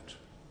benefit.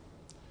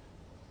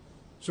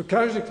 So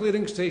casualty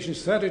clearing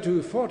stations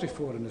 32,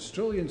 44 and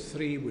Australian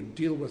 3 would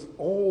deal with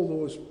all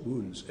those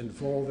wounds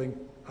involving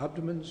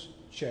abdomens,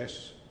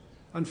 chests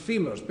and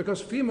femurs,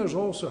 because femurs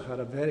also had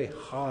a very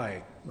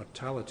high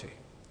mortality.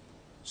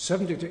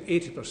 70 to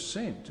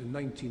 80% in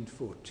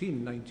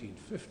 1914,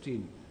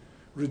 1915,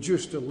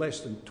 reduced to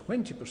less than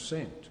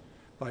 20%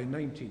 by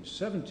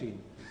 1917,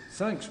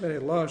 thanks very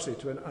largely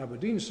to an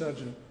Aberdeen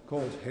surgeon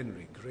called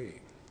Henry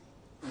Gray.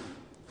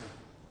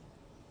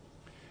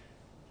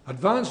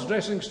 Advanced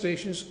dressing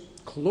stations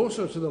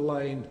closer to the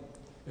line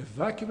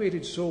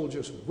evacuated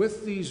soldiers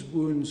with these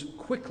wounds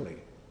quickly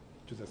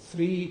to the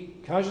 3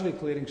 casualty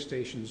clearing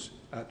stations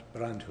at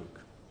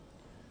Brandhoek.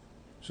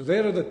 So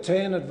there are the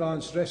 10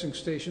 advanced dressing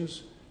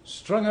stations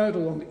strung out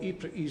along the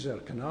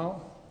Ypres-Yser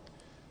Canal.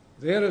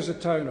 There is the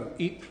town of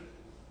Ypres,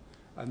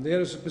 and there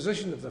is the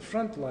position of the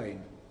front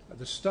line at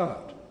the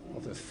start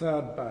of the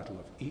Third Battle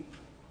of Ypres,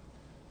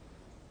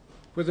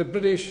 where the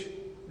British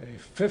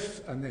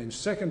 5th and then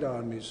 2nd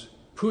Armies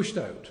pushed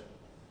out,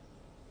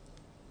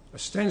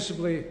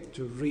 ostensibly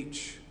to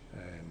reach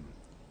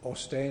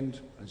Ostend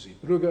and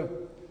Zeebrugge,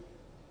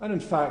 and in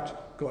fact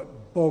got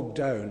bogged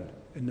down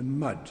in the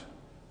mud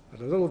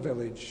at a little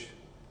village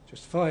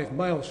just 5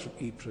 miles from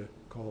Ypres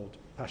called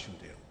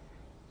Passchendaele.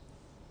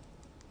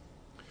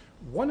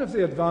 One of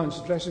the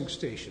advanced dressing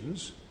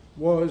stations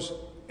was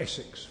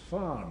Essex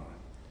Farm.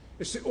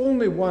 It's the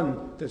only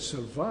one that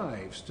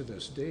survives to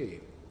this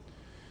day.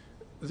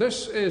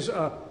 This is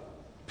a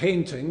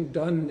painting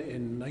done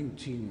in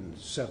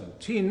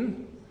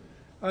 1917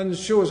 and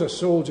shows a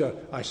soldier,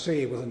 I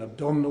say, with an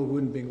abdominal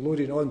wound being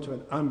loaded onto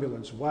an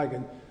ambulance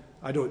wagon.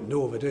 I don't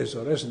know if it is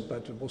or isn't,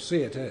 but we'll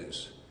say it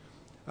is.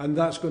 And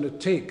that's going to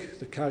take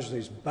the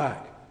casualties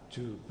back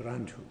to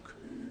Brandhoek.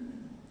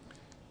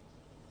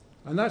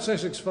 And that's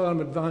Essex Farm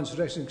Advanced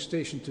Dressing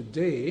Station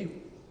today.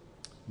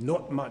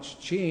 Not much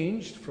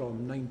changed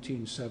from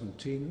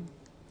 1917.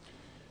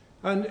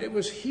 And it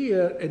was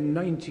here in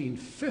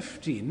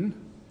 1915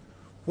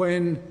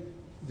 when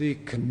the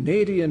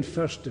Canadian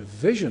 1st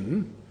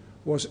Division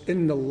was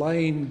in the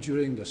line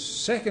during the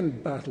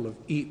Second Battle of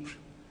Ypres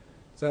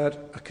that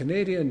a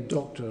Canadian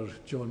doctor,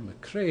 John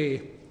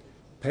McCrae,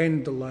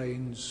 penned the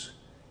lines,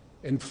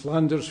 "In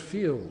Flanders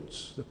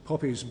fields the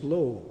poppies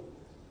blow,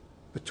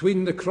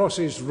 between the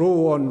crosses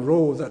row on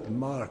row that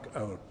mark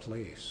our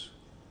place.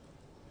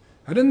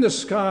 And in the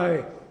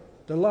sky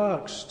the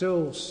larks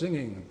still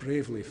singing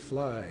bravely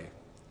fly,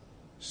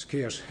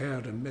 scarce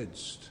heard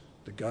amidst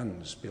the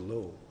guns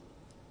below.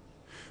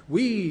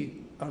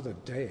 We are the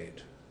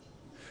dead.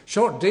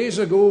 Short days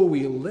ago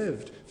we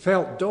lived,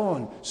 felt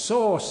dawn,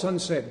 saw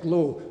sunset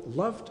glow,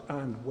 loved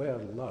and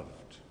were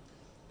loved.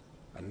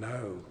 And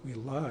now we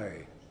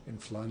lie in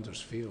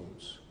Flanders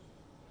fields.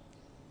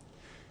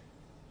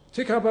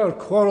 Take up our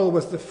quarrel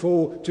with the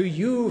foe, to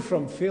you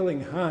from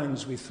failing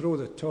hands we throw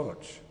the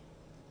torch.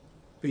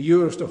 Be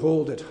yours to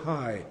hold it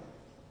high.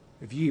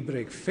 If ye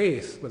break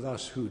faith with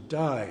us who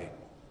die,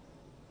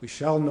 we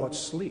shall not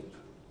sleep,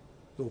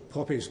 though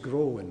poppies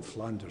grow in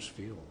Flanders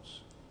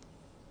fields."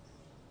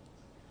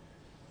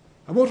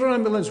 A motor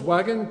ambulance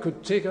wagon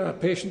could take a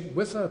patient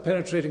with a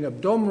penetrating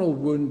abdominal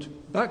wound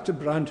back to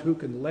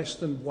Brandhoek in less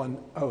than 1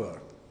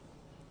 hour.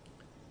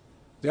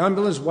 The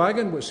ambulance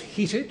wagon was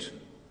heated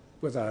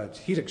with a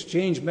heat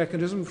exchange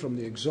mechanism from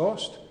the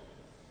exhaust.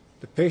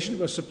 The patient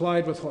was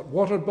supplied with hot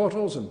water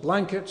bottles and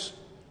blankets,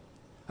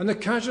 and the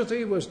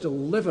casualty was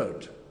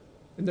delivered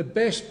in the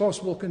best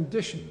possible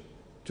condition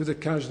to the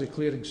casualty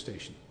clearing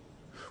station,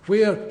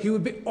 where he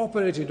would be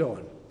operated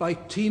on by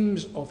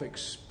teams of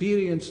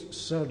experienced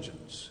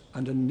surgeons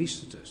and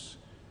anaesthetists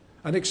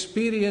and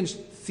experienced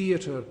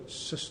theatre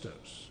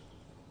sisters.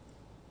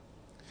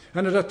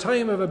 And at a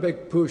time of a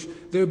big push,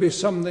 there would be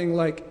something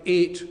like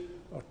 8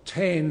 or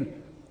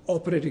 10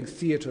 operating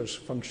theatres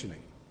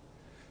functioning.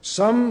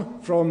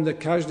 Some from the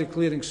casualty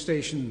clearing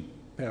station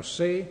per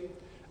se,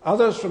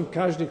 others from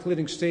casualty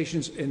clearing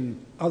stations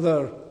in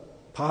other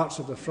parts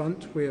of the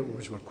front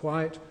which were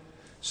quiet,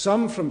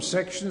 some from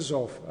sections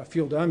of a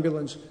field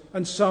ambulance,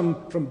 and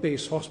some from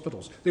base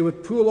hospitals. They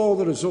would pool all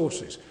the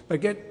resources,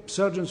 but get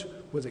surgeons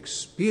with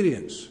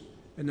experience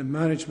in the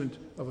management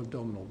of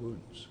abdominal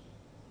wounds.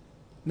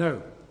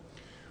 Now,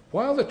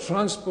 while the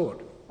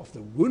transport of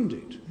the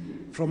wounded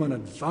from an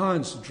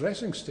advanced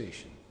dressing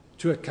station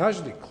to a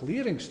casualty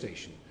clearing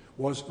station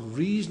was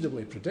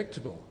reasonably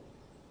predictable,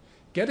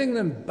 getting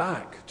them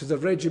back to the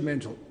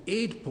regimental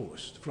aid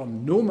post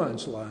from no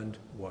man's land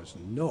was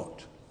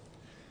not.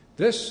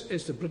 This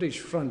is the British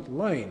front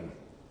line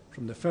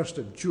from the 1st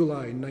of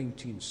July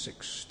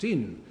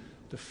 1916,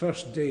 the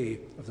first day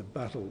of the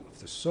Battle of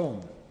the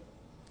Somme.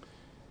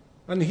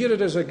 And here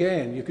it is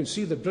again. You can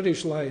see the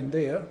British line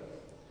there.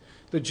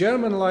 The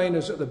German line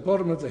is at the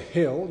bottom of the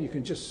hill. You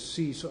can just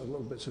see sort of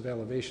little bits of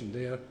elevation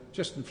there,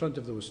 just in front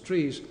of those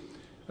trees.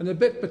 And the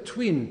bit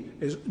between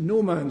is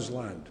no man's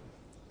land.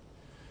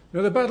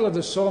 Now, the Battle of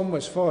the Somme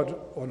was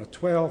fought on a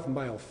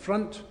 12-mile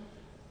front,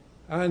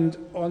 and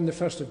on the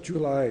 1st of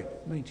July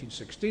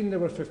 1916, there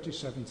were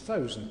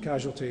 57,000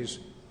 casualties,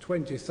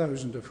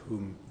 20,000 of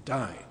whom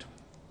died.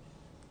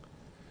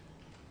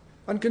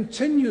 And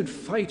continued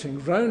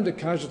fighting round the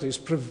casualties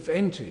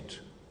prevented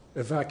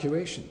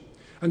evacuation.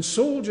 And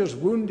soldiers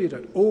wounded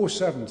at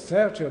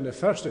 07:30 on the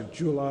 1st of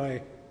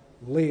July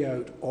lay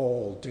out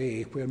all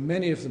day, where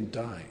many of them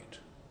died,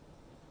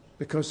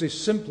 because they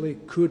simply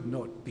could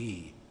not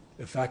be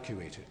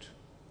evacuated.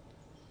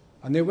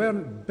 And they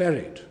weren't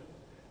buried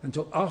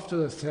until after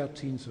the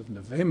 13th of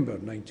November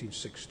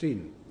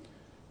 1916,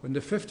 when the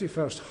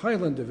 51st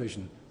Highland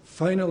Division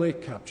finally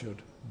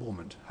captured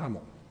Beaumont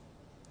Hamel.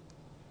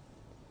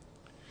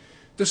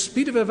 The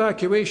speed of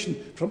evacuation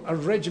from a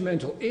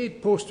regimental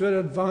aid post to an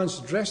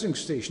advanced dressing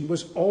station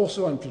was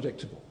also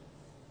unpredictable.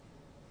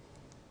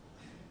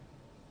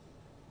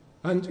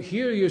 And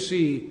here you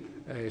see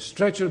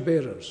stretcher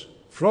bearers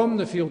from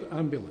the field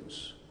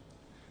ambulance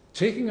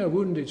taking a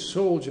wounded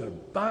soldier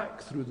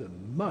back through the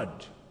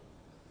mud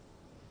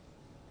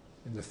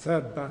in the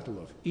Third Battle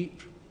of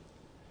Ypres.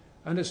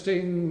 And it's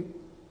taking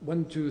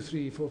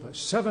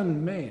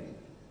 7 men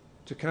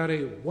to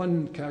carry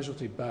one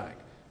casualty back,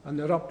 and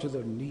they're up to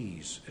their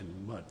knees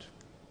in mud.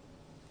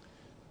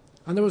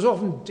 And there was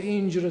often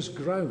dangerous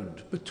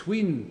ground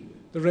between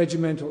the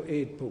regimental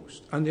aid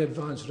post and the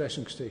advanced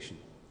dressing station.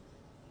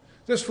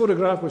 This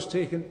photograph was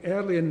taken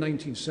early in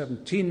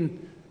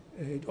 1917,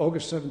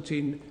 August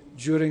 17,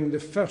 during the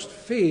first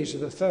phase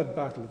of the Third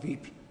Battle of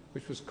Ypres,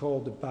 which was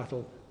called the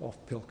Battle of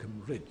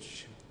Pilkham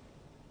Ridge.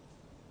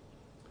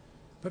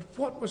 But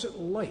what was it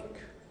like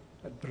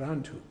at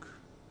Brandhook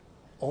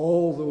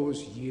all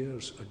those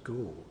years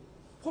ago?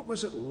 What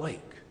was it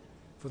like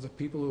for the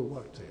people who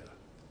worked there?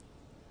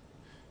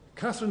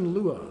 Catherine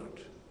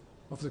Luard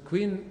of the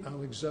Queen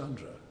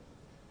Alexandra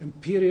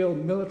Imperial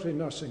Military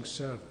Nursing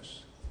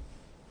Service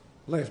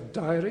left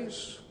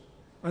diaries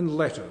and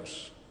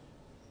letters,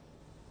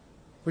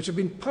 which have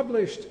been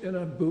published in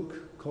a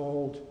book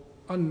called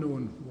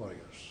Unknown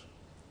Warriors.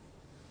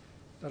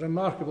 A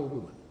remarkable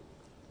woman.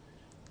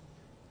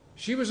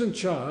 She was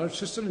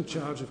sister in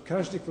charge of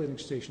Casualty Clearing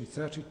Station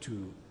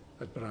 32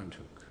 at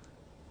Brandhook.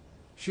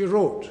 She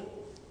wrote,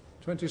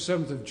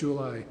 27th of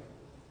July,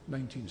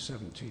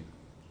 1917,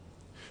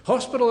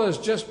 "Hospital has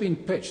just been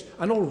pitched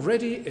and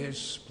already is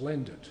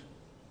splendid.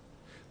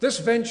 This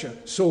venture,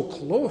 so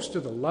close to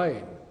the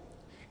line,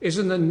 is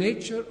in the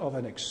nature of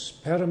an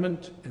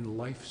experiment in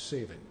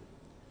life-saving,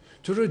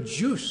 to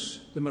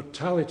reduce the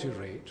mortality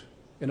rate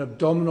in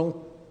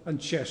abdominal and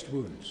chest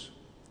wounds.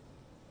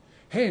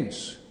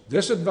 Hence,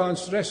 this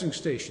advanced dressing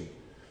station,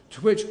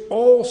 to which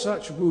all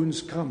such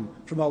wounds come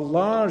from a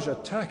large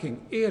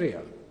attacking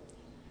area,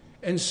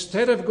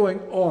 instead of going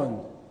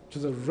on to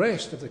the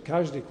rest of the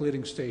casualty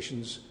clearing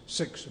stations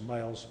 6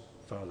 miles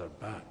further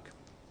back.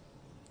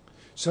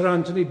 Sir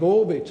Anthony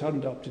Bowlby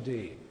turned up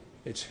today.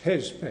 It's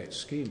his pet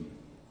scheme.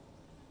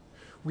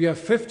 We have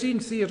 15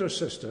 theatre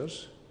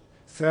sisters,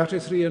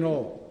 33 in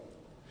all.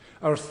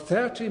 Our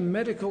 30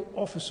 medical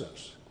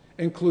officers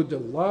include the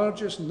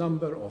largest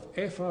number of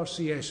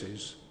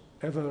FRCSs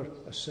ever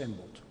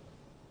assembled."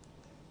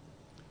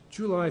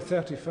 July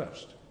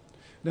 31st.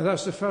 Now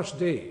that's the first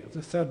day of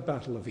the Third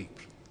Battle of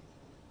Ypres.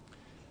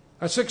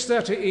 At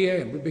 6:30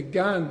 a.m. we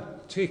began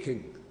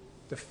taking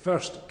the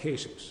first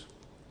cases.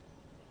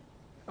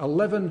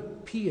 11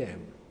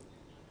 p.m.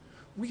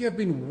 We have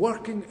been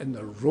working in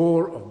the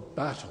roar of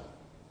battle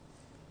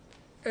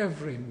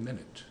every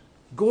minute,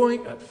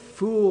 going at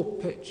full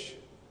pitch,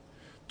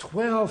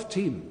 12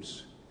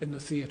 teams in the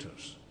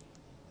theatres.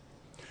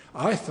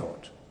 I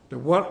thought the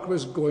work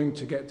was going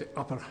to get the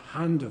upper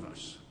hand of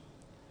us.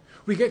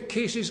 We get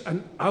cases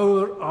an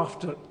hour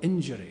after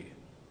injury.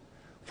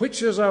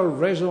 Which is our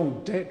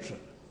raison d'etre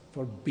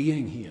for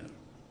being here?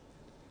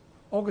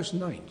 August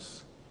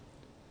 9th.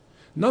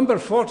 Number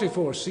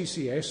 44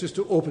 CCS is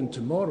to open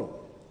tomorrow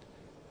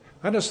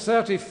and has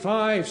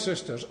 35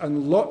 sisters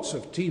and lots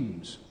of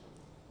teams.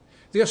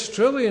 The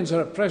Australians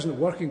are at present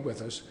working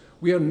with us.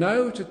 We are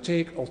now to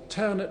take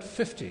alternate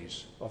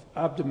 50s of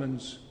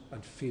abdomens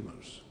and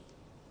femurs.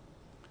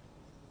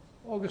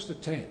 August the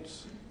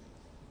 10th.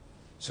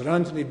 Sir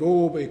Anthony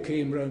Bowlby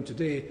came round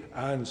today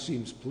and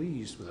seems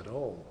pleased with it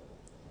all.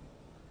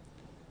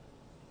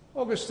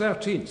 August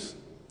 13th.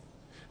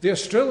 The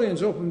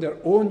Australians open their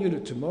own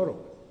unit tomorrow,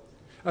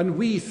 and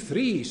we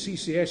 3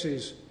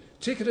 CCSs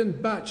take it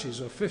in batches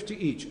of 50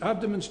 each,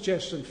 abdomens,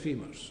 chests and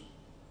femurs.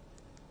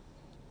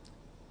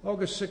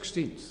 August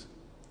 16th.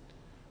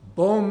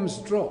 Bombs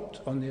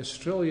dropped on the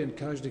Australian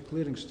casualty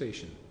clearing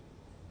station.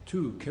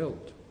 2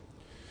 killed.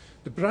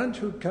 The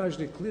Brandhook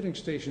casualty clearing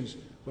stations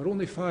were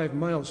only 5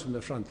 miles from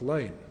the front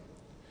line.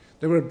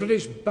 There were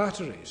British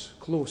batteries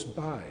close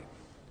by,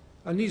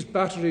 and these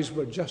batteries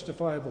were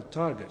justifiable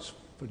targets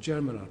for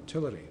German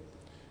artillery.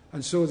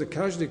 And so the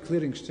casualty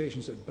clearing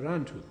stations at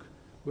Brandhook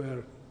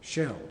were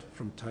shelled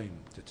from time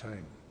to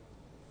time.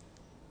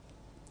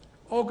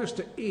 August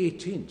the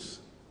 18th.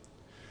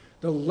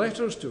 The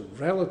letters to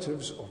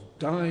relatives of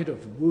died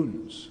of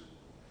wounds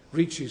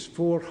reaches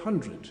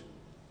 400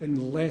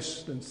 in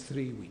less than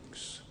 3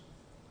 weeks.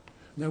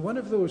 Now, one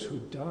of those who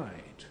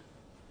died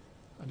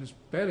and is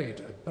buried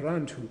at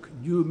Brandhook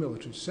New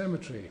Military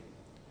Cemetery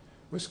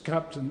was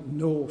Captain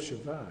Noel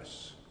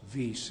Chavasse,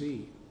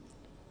 VC.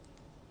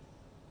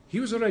 He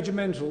was a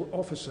regimental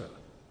officer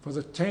for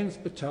the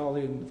 10th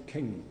Battalion of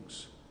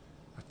Kings,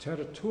 a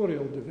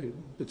territorial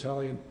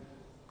battalion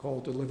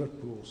called the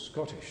Liverpool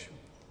Scottish.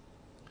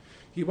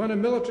 He won a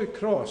military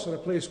cross at a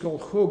place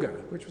called Hoga,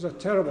 which was a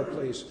terrible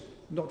place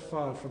not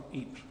far from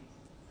Ypres,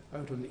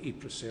 out on the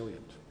Ypres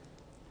salient.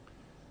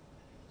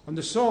 On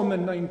the Somme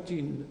in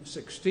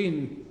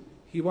 1916,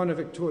 he won a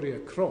Victoria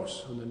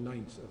Cross on the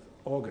 9th of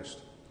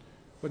August,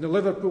 when the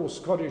Liverpool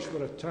Scottish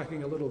were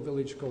attacking a little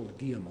village called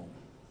Guillemont.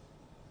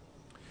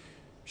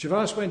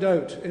 Chavasse went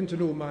out into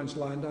no man's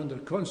land under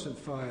constant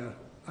fire,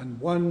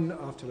 and one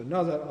after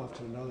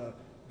another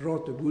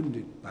brought the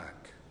wounded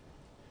back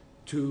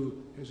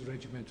to his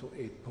regimental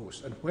aid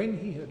post. And when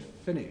he had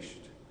finished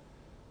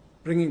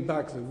bringing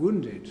back the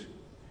wounded,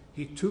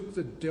 he took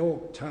the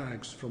dog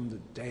tags from the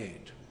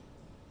dead,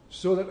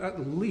 so that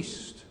at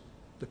least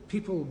the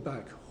people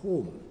back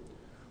home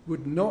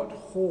would not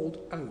hold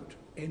out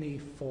any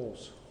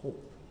false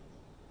hope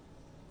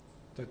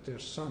that their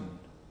son,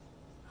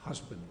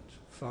 husband,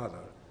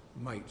 father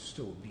might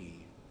still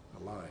be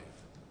alive.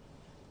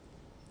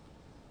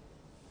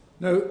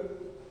 Now,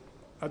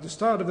 at the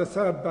start of the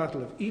Third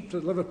Battle of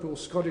Ypres, the Liverpool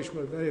Scottish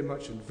were very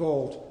much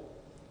involved,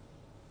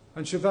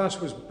 and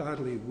Chavasse was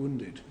badly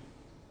wounded.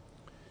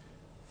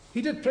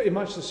 He did pretty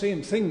much the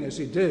same thing as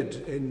he did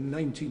in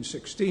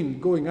 1916,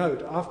 going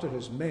out after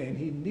his men.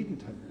 He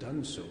needn't have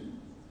done so,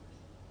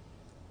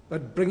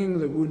 but bringing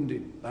the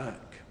wounded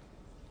back.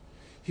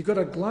 He got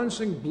a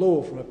glancing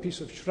blow from a piece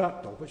of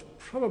shrapnel, which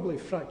probably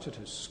fractured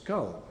his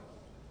skull.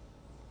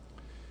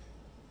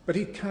 But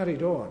he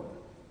carried on.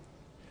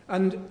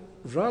 And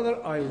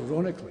rather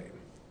ironically,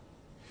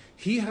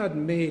 he had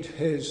made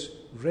his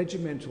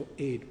regimental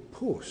aid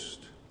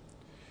post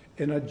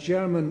in a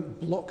German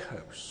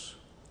blockhouse,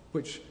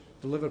 which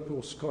the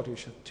Liverpool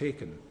Scottish had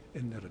taken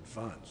in their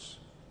advance.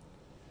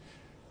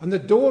 And the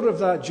door of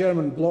that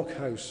German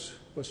blockhouse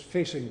was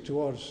facing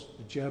towards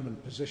the German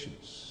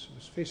positions. It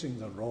was facing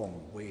the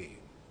wrong way.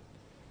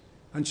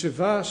 And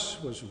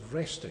Chavasse was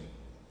resting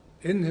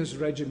in his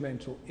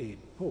regimental aid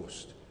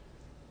post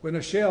when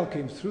a shell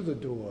came through the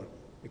door,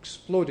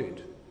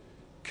 exploded,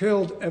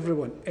 killed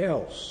everyone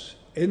else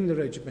in the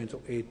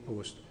regimental aid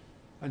post,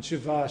 and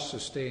Chavasse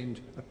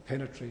sustained a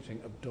penetrating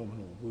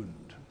abdominal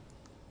wound.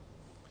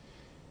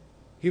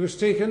 He was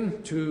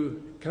taken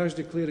to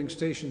casualty clearing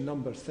station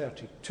number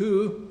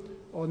 32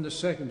 on the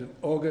 2nd of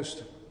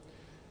August.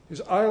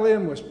 His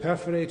ileum was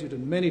perforated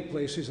in many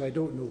places. I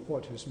don't know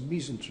what his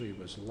mesentery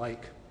was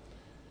like.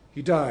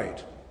 He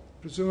died,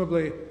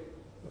 presumably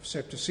of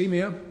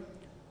septicemia,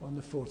 on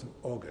the 4th of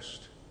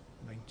August,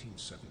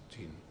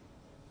 1917.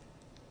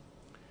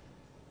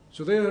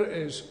 So there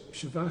is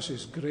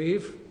Chavasse's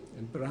grave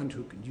in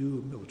Brandhook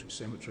New Military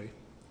Cemetery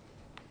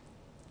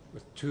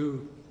with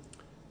 2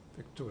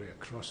 Victoria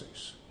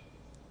Crosses.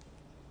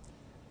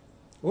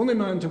 Only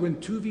man to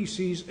win 2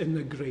 VCs in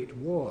the Great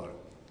War.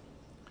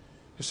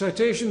 His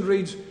citation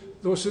reads,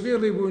 though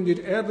severely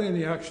wounded early in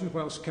the action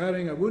whilst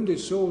carrying a wounded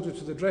soldier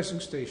to the dressing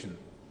station,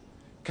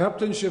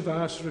 Captain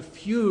Chavasse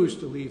refused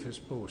to leave his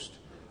post,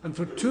 and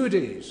for 2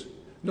 days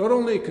not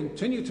only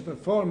continued to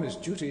perform his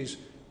duties,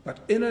 but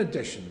in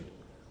addition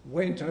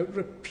went out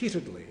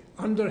repeatedly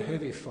under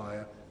heavy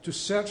fire to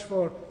search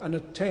for and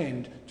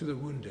attend to the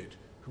wounded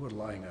who were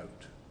lying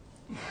out.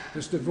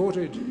 This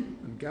devoted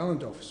and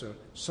gallant officer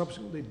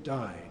subsequently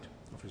died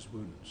of his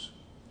wounds.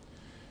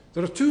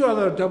 There are two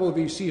other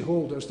WBC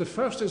holders. The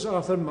first is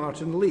Arthur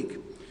Martin Leake.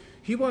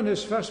 He won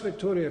his first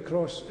Victoria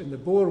Cross in the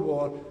Boer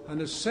War and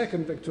his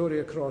second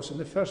Victoria Cross in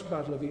the First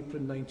Battle of Ypres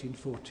in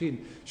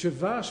 1914.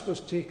 Chavasse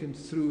was taken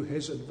through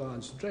his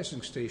advanced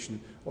dressing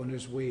station on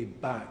his way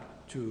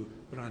back to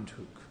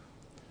Brandhoek.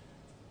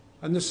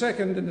 And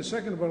in the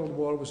Second World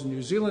War was a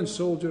New Zealand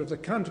soldier of the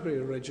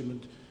Canterbury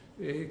Regiment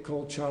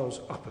called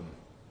Charles Upham.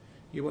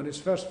 He won his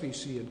first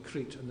VC in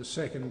Crete and the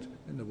second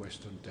in the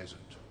Western Desert.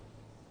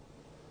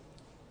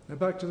 Now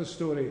back to the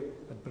story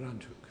at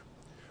Brandhoek.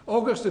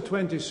 August the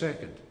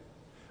 22nd,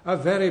 a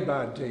very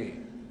bad day.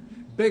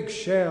 Big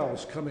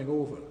shells coming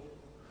over.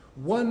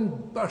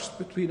 One burst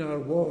between our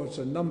wards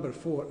and number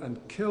 4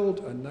 and killed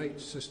a night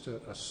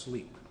sister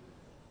asleep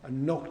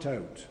and knocked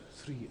out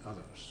 3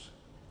 others.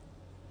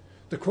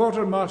 The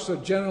Quartermaster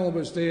General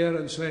was there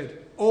and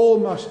said, all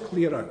must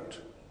clear out,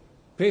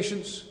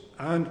 patients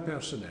and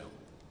personnel.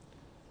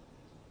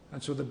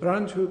 And so the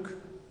Brandhoek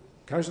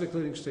casualty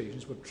clearing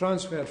stations were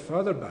transferred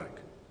further back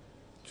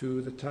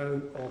to the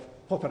town of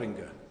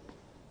Popperinga,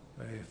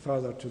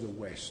 further to the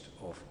west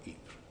of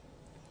Ypres.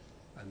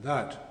 And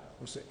that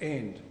was the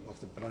end of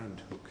the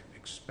Brandhoek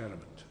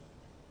experiment.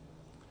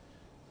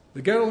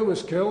 The girl who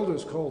was killed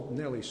was called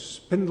Nellie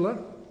Spindler,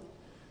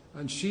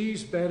 and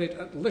she's buried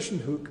at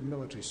Lischenhoek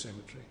Military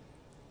Cemetery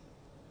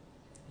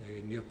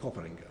near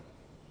Popperinga,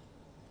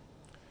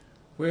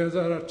 where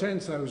there are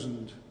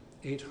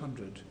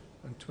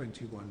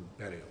 10,821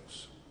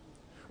 burials.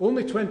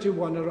 Only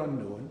 21 are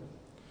unknown,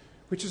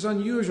 which is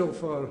unusual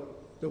for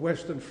the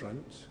Western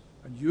Front,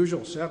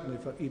 unusual certainly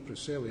for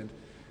Ypres salient,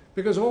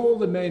 because all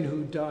the men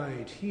who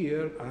died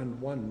here, and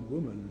one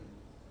woman,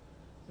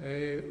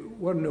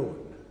 were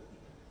known,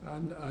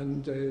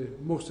 and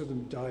most of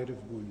them died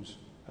of wounds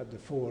at the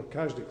 4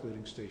 casualty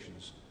clearing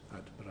stations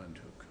at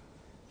Brandhoek.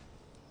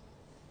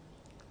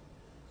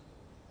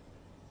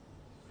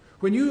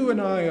 When you and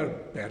I are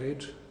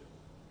buried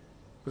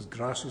with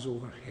grasses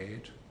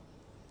overhead,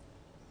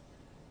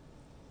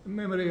 the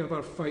memory of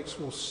our fights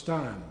will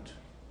stand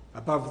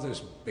above this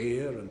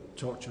bare and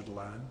tortured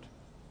land.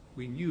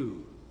 We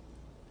knew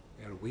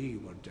ere we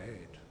were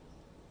dead.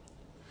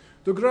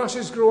 The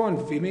grasses grow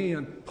on Vimy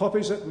and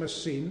poppies at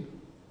Messine,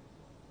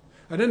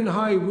 and in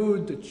high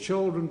wood the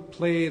children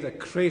play, the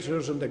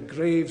craters and the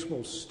graves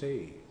will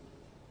stay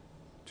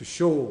to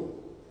show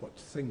what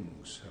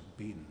things have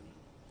been.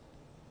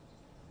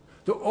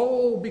 Though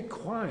all be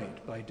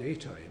quiet by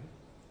daytime,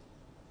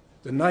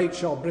 the night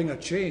shall bring a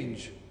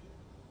change,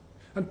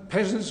 and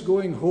peasants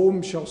going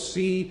home shall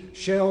see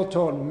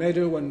shell-torn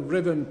meadow and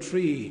riven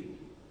tree,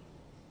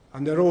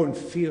 and their own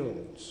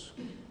fields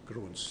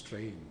grown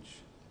strange.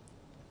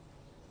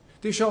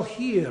 They shall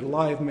hear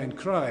live men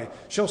cry,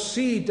 shall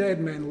see dead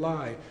men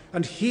lie,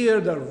 and hear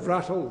the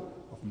rattle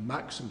of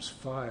Maxim's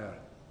fire,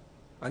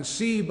 and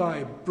see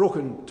by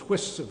broken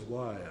twists of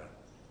wire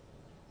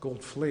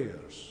gold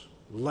flares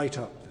light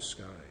up the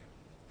sky.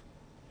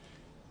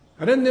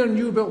 And in their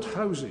new-built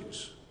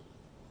houses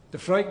the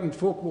frightened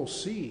folk will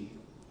see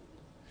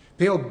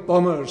pale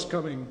bombers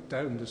coming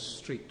down the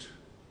street,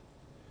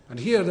 and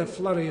hear the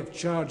flurry of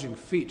charging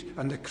feet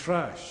and the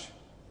crash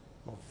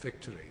of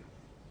victory.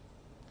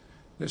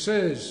 This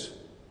is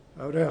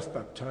our earth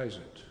baptized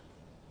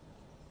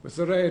with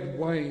the red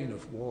wine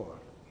of war.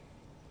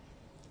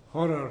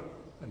 Horror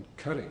and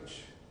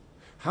courage,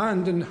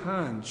 hand in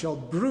hand, shall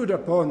brood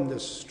upon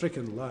this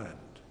stricken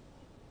land,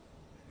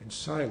 in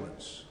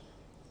silence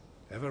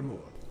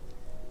evermore.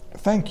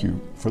 Thank you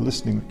for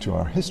listening to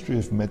our History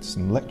of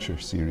Medicine lecture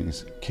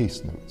series,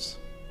 Case Notes.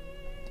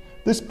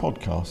 This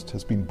podcast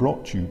has been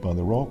brought to you by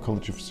the Royal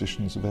College of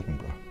Physicians of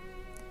Edinburgh.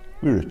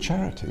 We're a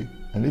charity,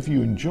 and if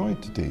you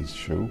enjoyed today's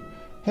show,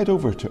 head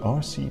over to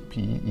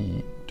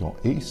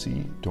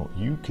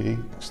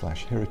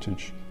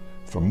rcpe.ac.uk/heritage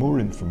for more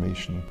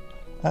information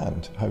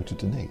and how to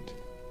donate.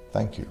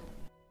 Thank you.